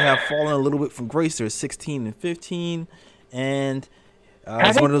 Now they have fallen a little bit from grace. They're 16-15. And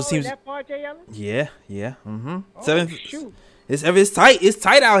It's one of those teams. That far, J. Ellis? Yeah. Mm-hmm. Oh, Seventh. shoot. It's tight. It's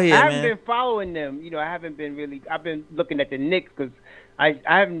tight out here, I haven't man. been following them. I haven't been really. I've been looking at the Knicks because I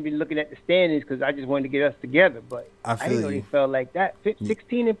haven't been looking at the standings because I just wanted to get us together. But I didn't know feel they you. felt like that.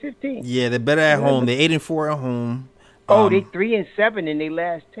 16 and 15. Yeah, they're better at home. They're 8-4 at home. They 3-7 in their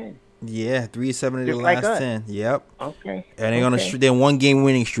last 10. Yeah, 3-7 in their Just like last us. 10. Yep. Okay. And they're on they're 1 game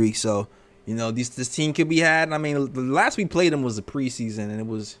winning streak. So this team could be had. I mean, the last we played them was the preseason, and it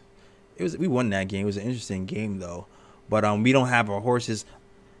was we won that game. It was an interesting game though. But we don't have our horses.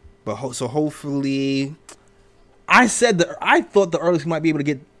 But so hopefully, I thought the earliest we might be able to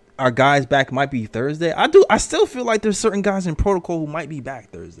get our guys back might be Thursday. I still feel like there's certain guys in protocol who might be back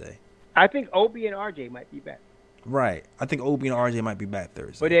Thursday. I think Obi and RJ might be back. Right. I think Obi and RJ might be back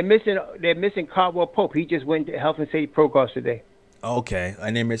Thursday. But they're missing Caldwell Pope. He just went to Health and Safety protocols today. Okay,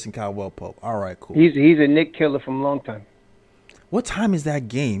 and they're missing Caldwell Pope. All right, cool. He's a Knick killer from a long time. What time is that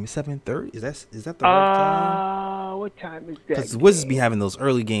game? 7:30? Is that the right time? What time is that? Because the Wizards be having those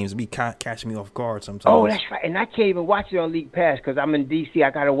early games. It be catching me off guard sometimes. Oh, that's right. And I can't even watch it on League Pass because I'm in D.C. I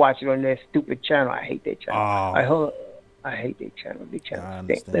got to watch it on that stupid channel. I hate that channel. I hate that channel. Big channel. I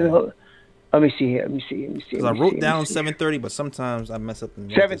understand. Let me see here. Let me see. Because I wrote down 7:30, but sometimes I mess up.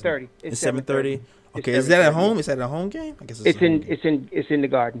 7:30. It's 7:30. Okay, is that at home? Is that a home game? I guess it's in the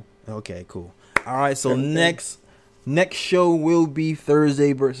Garden. Okay, cool. All right, so next show will be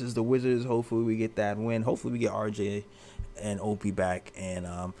Thursday versus the Wizards. Hopefully we get that win. Hopefully we get RJ and Opie back and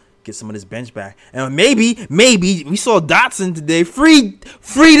get some of this bench back. And maybe we saw Dotson today. Free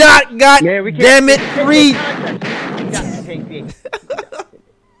Dot. God damn it, free.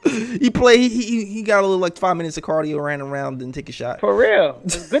 He played. He got a little like 5 minutes of cardio, ran around, didn't take a shot. For real,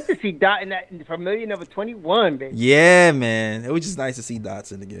 it's good to see Dot in that familiar number 21, baby. Yeah, man, it was just nice to see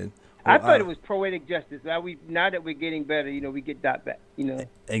Dotson again. I thought it was poetic justice. Now that we're getting better, we get Dot back.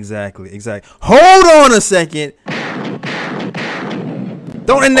 Exactly. Hold on a second.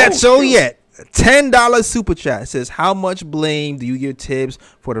 Don't end that show yet. $10 super chat. It says, how much blame do you give Tibbs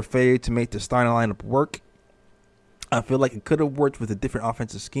for the failure to make the starting lineup work? I feel like it could have worked with a different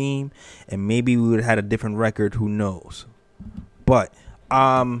offensive scheme, and maybe we would have had a different record. Who knows? But,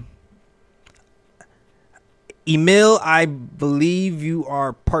 Emil, I believe you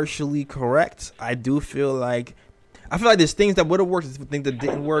are partially correct. I feel like there's things that would have worked, there's things that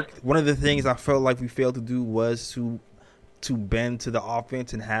didn't work. One of the things I felt like we failed to do was to bend to the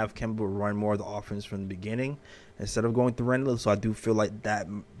offense and have Kemba run more of the offense from the beginning instead of going through Remnant. So I do feel like that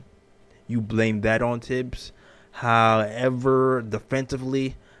you blame that on Tibbs. However,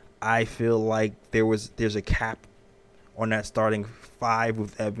 defensively, I feel like there's a cap on that starting 5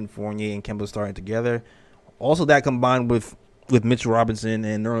 with Evan Fournier and Kemba starting together. Also, that combined with Mitch Robinson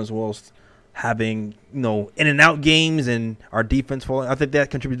and Nerlens Walsh having in and out games and our defense falling, I think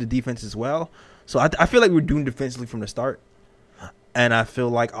that contributed to defense as well. So I feel like we're doing defensively from the start, and I feel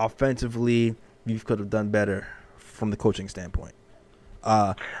like offensively we could have done better from the coaching standpoint.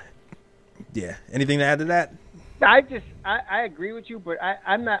 Yeah. Anything to add to that? I agree with you, but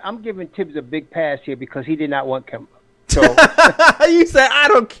I'm giving Tibbs a big pass here because he did not want Kemba. So you said I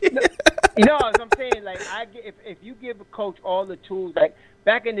don't care. As I'm saying, like if you give a coach all the tools, like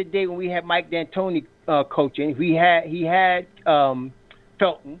back in the day when we had Mike D'Antoni coaching, he had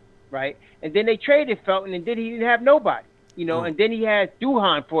Felton, right, and then they traded Felton, and then he didn't have nobody, and then he had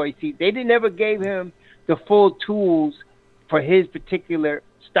Duhan for a seat. They never gave him the full tools for his particular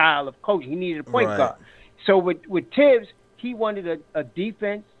style of coaching. He needed a point guard. So with Tibbs, he wanted a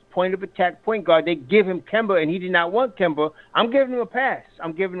defense, point of attack point guard. They give him Kemba, and he did not want Kemba. I'm giving him a pass.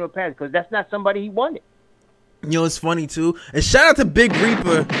 Because that's not somebody he wanted. It's funny, too. And shout out to Big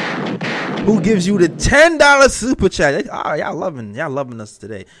Reaper, who gives you the $10 super chat. Y'all loving us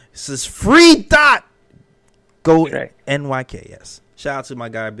today. It says free Dot. Go NYK, yes. Shout out to my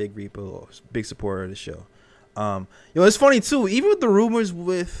guy, Big Reaper, big supporter of the show. It's funny, too. Even with the rumors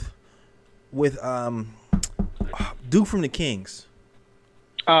with Duke from the Kings.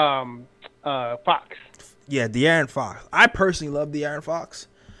 Fox. Yeah, De'Aaron Fox. I personally love De'Aaron Fox.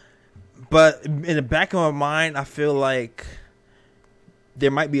 But in the back of my mind, I feel like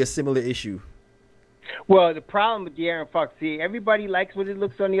there might be a similar issue. Well, the problem with De'Aaron Fox, see, everybody likes what it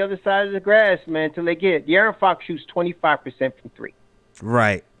looks on the other side of the grass, man, until they get it. De'Aaron Fox shoots 25% from 3.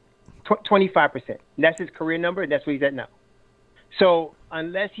 Right. 25%. And that's his career number, and that's where he's at now. So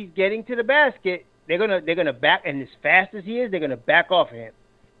unless he's getting to the basket, they're gonna back, and as fast as he is, they're gonna back off of him,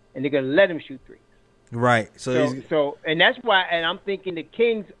 and they're gonna let him shoot 3. Right. So and that's why, and I'm thinking the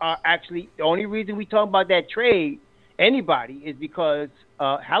Kings are actually the only reason we talk about that trade. Anybody is because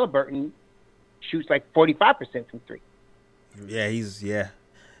Halliburton shoots like 45% from 3. Yeah,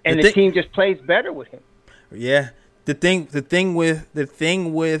 And the team just plays better with him. Yeah. The thing with the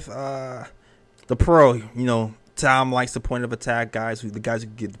pro, you know, Tom likes the point of attack guys the guys who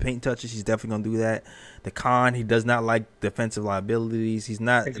get the paint touches. He's definitely gonna do that. The con, he does not like defensive liabilities. He's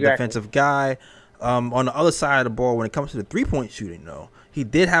not a defensive guy. On the other side of the ball, when it comes to the 3-point shooting, though, he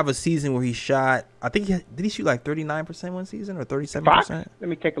did have a season where he shot. I think did he shoot like 39% one season or 37%? Let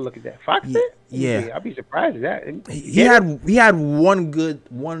me take a look at that. Fox did? Yeah, I'll be surprised at that. He had one good.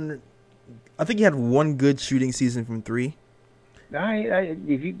 I think he had one good shooting season from 3.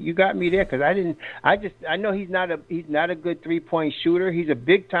 If you got me there, because I know he's not a good 3-point shooter. He's a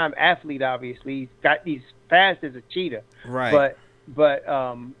big time athlete. Obviously, he's fast as a cheetah. Right. But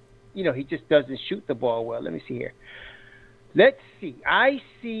you know, he just doesn't shoot the ball well. Let me see here. Let's see. I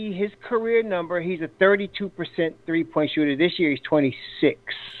see his career number. He's a 32% 3-point shooter. This year he's 26.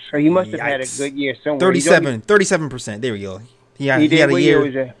 So he must have had a good year somewhere. 37%. There we go. He had a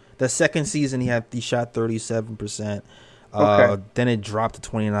year. The second season he shot 37%. Okay. Then it dropped to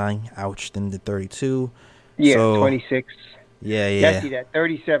 29. Ouch. Then to 32. Yeah, so, 26. Yeah. I see that.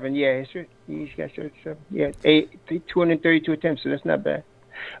 37. Yeah, he's got 37. Yeah, 232 attempts. So that's not bad.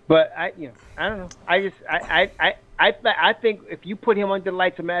 But I don't know. I think if you put him under the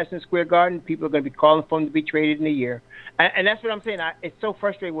lights of Madison Square Garden, people are going to be calling for him to be traded in a year. And that's what I'm saying. It's so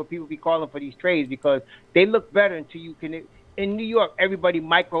frustrating when people be calling for these trades because they look better until you can. In New York, everybody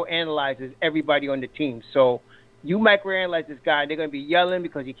microanalyzes everybody on the team. So you microanalyze this guy, they're going to be yelling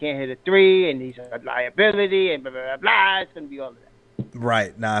because he can't hit a 3 and he's a liability and blah, blah, blah, blah. It's going to be all of that.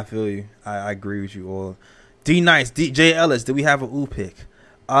 Right. Nah, I feel you. I agree with you all. J. Ellis, do we have an ooh pick?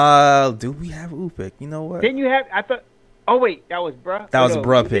 Do we have an ooh pick? You know what? Didn't you have? I thought. Oh wait, that was bruh. That was a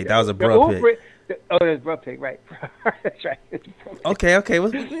bruh pick. That was a bruh pick. Oh, that's bruh pick, right? That's right. Okay.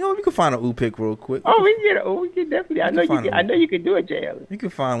 Well, you know, we can find an ooh pick real quick. Oh, we can definitely. I know you can do it, J. Ellis. You can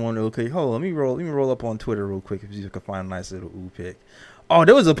find one real quick. Hold on, let me roll up on Twitter real quick if you can find a nice little ooh pick. Oh,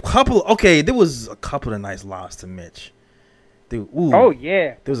 there was a couple. Okay, there was a couple of nice lobs to Mitch. Oh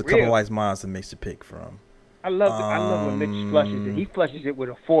yeah. There was a couple of nice lobs to Mitch to pick from. I love when Mitch flushes it. He flushes it with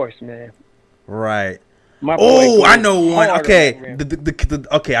a force, man. Right. I know one. Okay.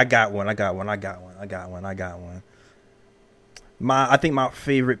 Okay, I got one. I think my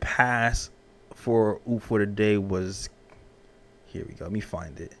favorite pass for the day was. Here we go. Let me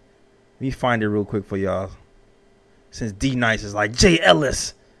find it real quick for y'all. Since D Nice is like, J.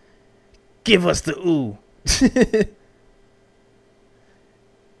 Ellis, give us the ooh.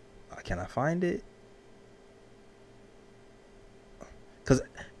 Can I find it? Because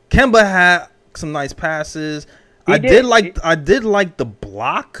Kemba had some nice passes. I did like the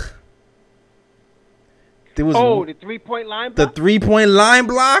block. There was the 3-point line block? The 3-point line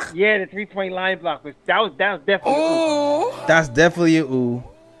block? Yeah, the 3-point line block was definitely ooh. That's definitely a ooh.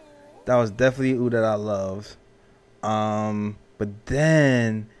 That was definitely an ooh that I loved. But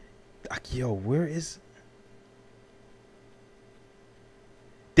then where is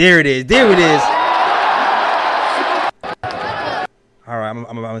There it is. All right, I'm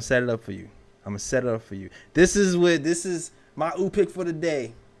gonna set it up for you. This is my ooh pick for the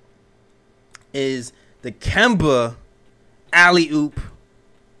day. Is the Kemba alley oop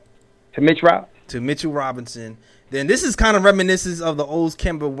to Mitchell Robinson. Then this is kind of reminiscent of the old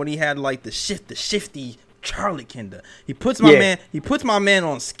Kemba when he had like the shifty Charlie Kemba. He puts my man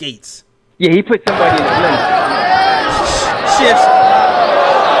on skates. Yeah, he put somebody in the limit. Shifts,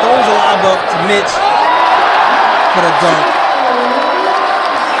 throws a lob up to Mitch for the dunk.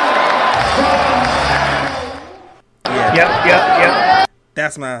 Yep.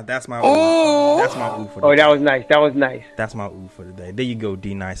 That's my ooh. That's my ooh for the day. That was nice. That's my ooh for the day. There you go,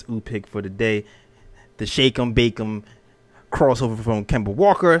 D Nice. Ooh pick for the day. The shake 'em, bake 'em crossover from Kemba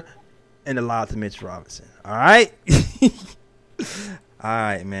Walker and the lob to Mitch Robinson. All right? All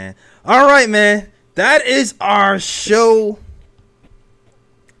right, man. That is our show.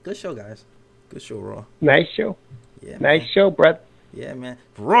 Good show, guys. Good show, Raw. Nice show. Yeah. Nice show, brother. Yeah, man.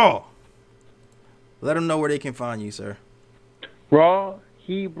 Raw. Let them know where they can find you, sir. Raw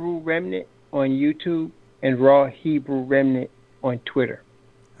Hebrew Remnant on YouTube and Raw Hebrew Remnant on Twitter.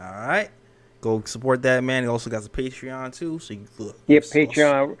 All right. Go support that, man. He also got a Patreon, too. So you can look. Yep,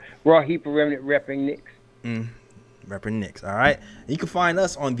 Patreon. Raw Hebrew Remnant repping Knicks. Repping Knicks. All right. You can find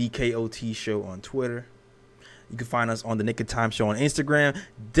us on the KOT Show on Twitter. You can find us on the Nick of Time Show on Instagram.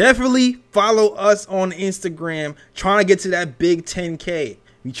 Definitely follow us on Instagram. Trying to get to that big 10K.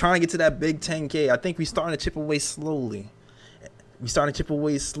 We trying to get to that big 10K. I think we starting to chip away slowly. I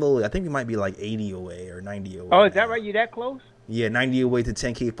think we might be like 80 away or 90 away. Oh, is that right? You that close? Yeah, 90 away to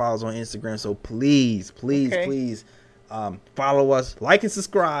 10K followers on Instagram. So please, Follow us, like and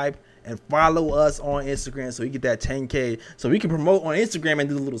subscribe, and follow us on Instagram so you get that 10K. So we can promote on Instagram and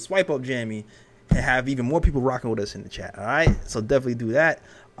do the little swipe up jammy and have even more people rocking with us in the chat. All right, so definitely do that.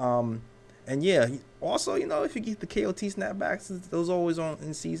 And yeah, also, you know, if you get the KOT snapbacks, those are always on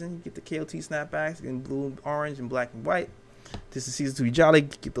in season. You get the KOT snapbacks in blue, orange, and black and white. This is season 2 be jolly.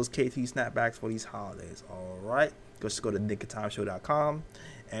 Get those KOT snapbacks for these holidays. All right, just go to nickoftimeshow.com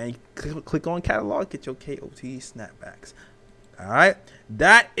and click on catalog. Get your KOT snapbacks. All right,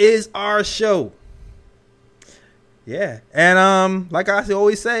 that is our show. Yeah, and like I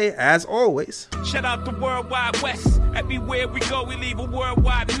always say, as always, shout out the World Wide West. Everywhere we go, we leave a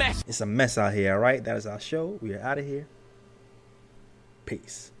worldwide mess. It's a mess out here, all right? That is our show. We are out of here.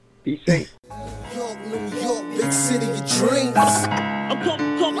 Peace. Be safe. New York, big city of dreams. I'm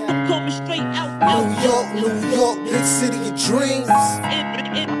coming straight out. New York, big city of dreams.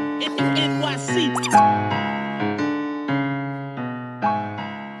 NYC.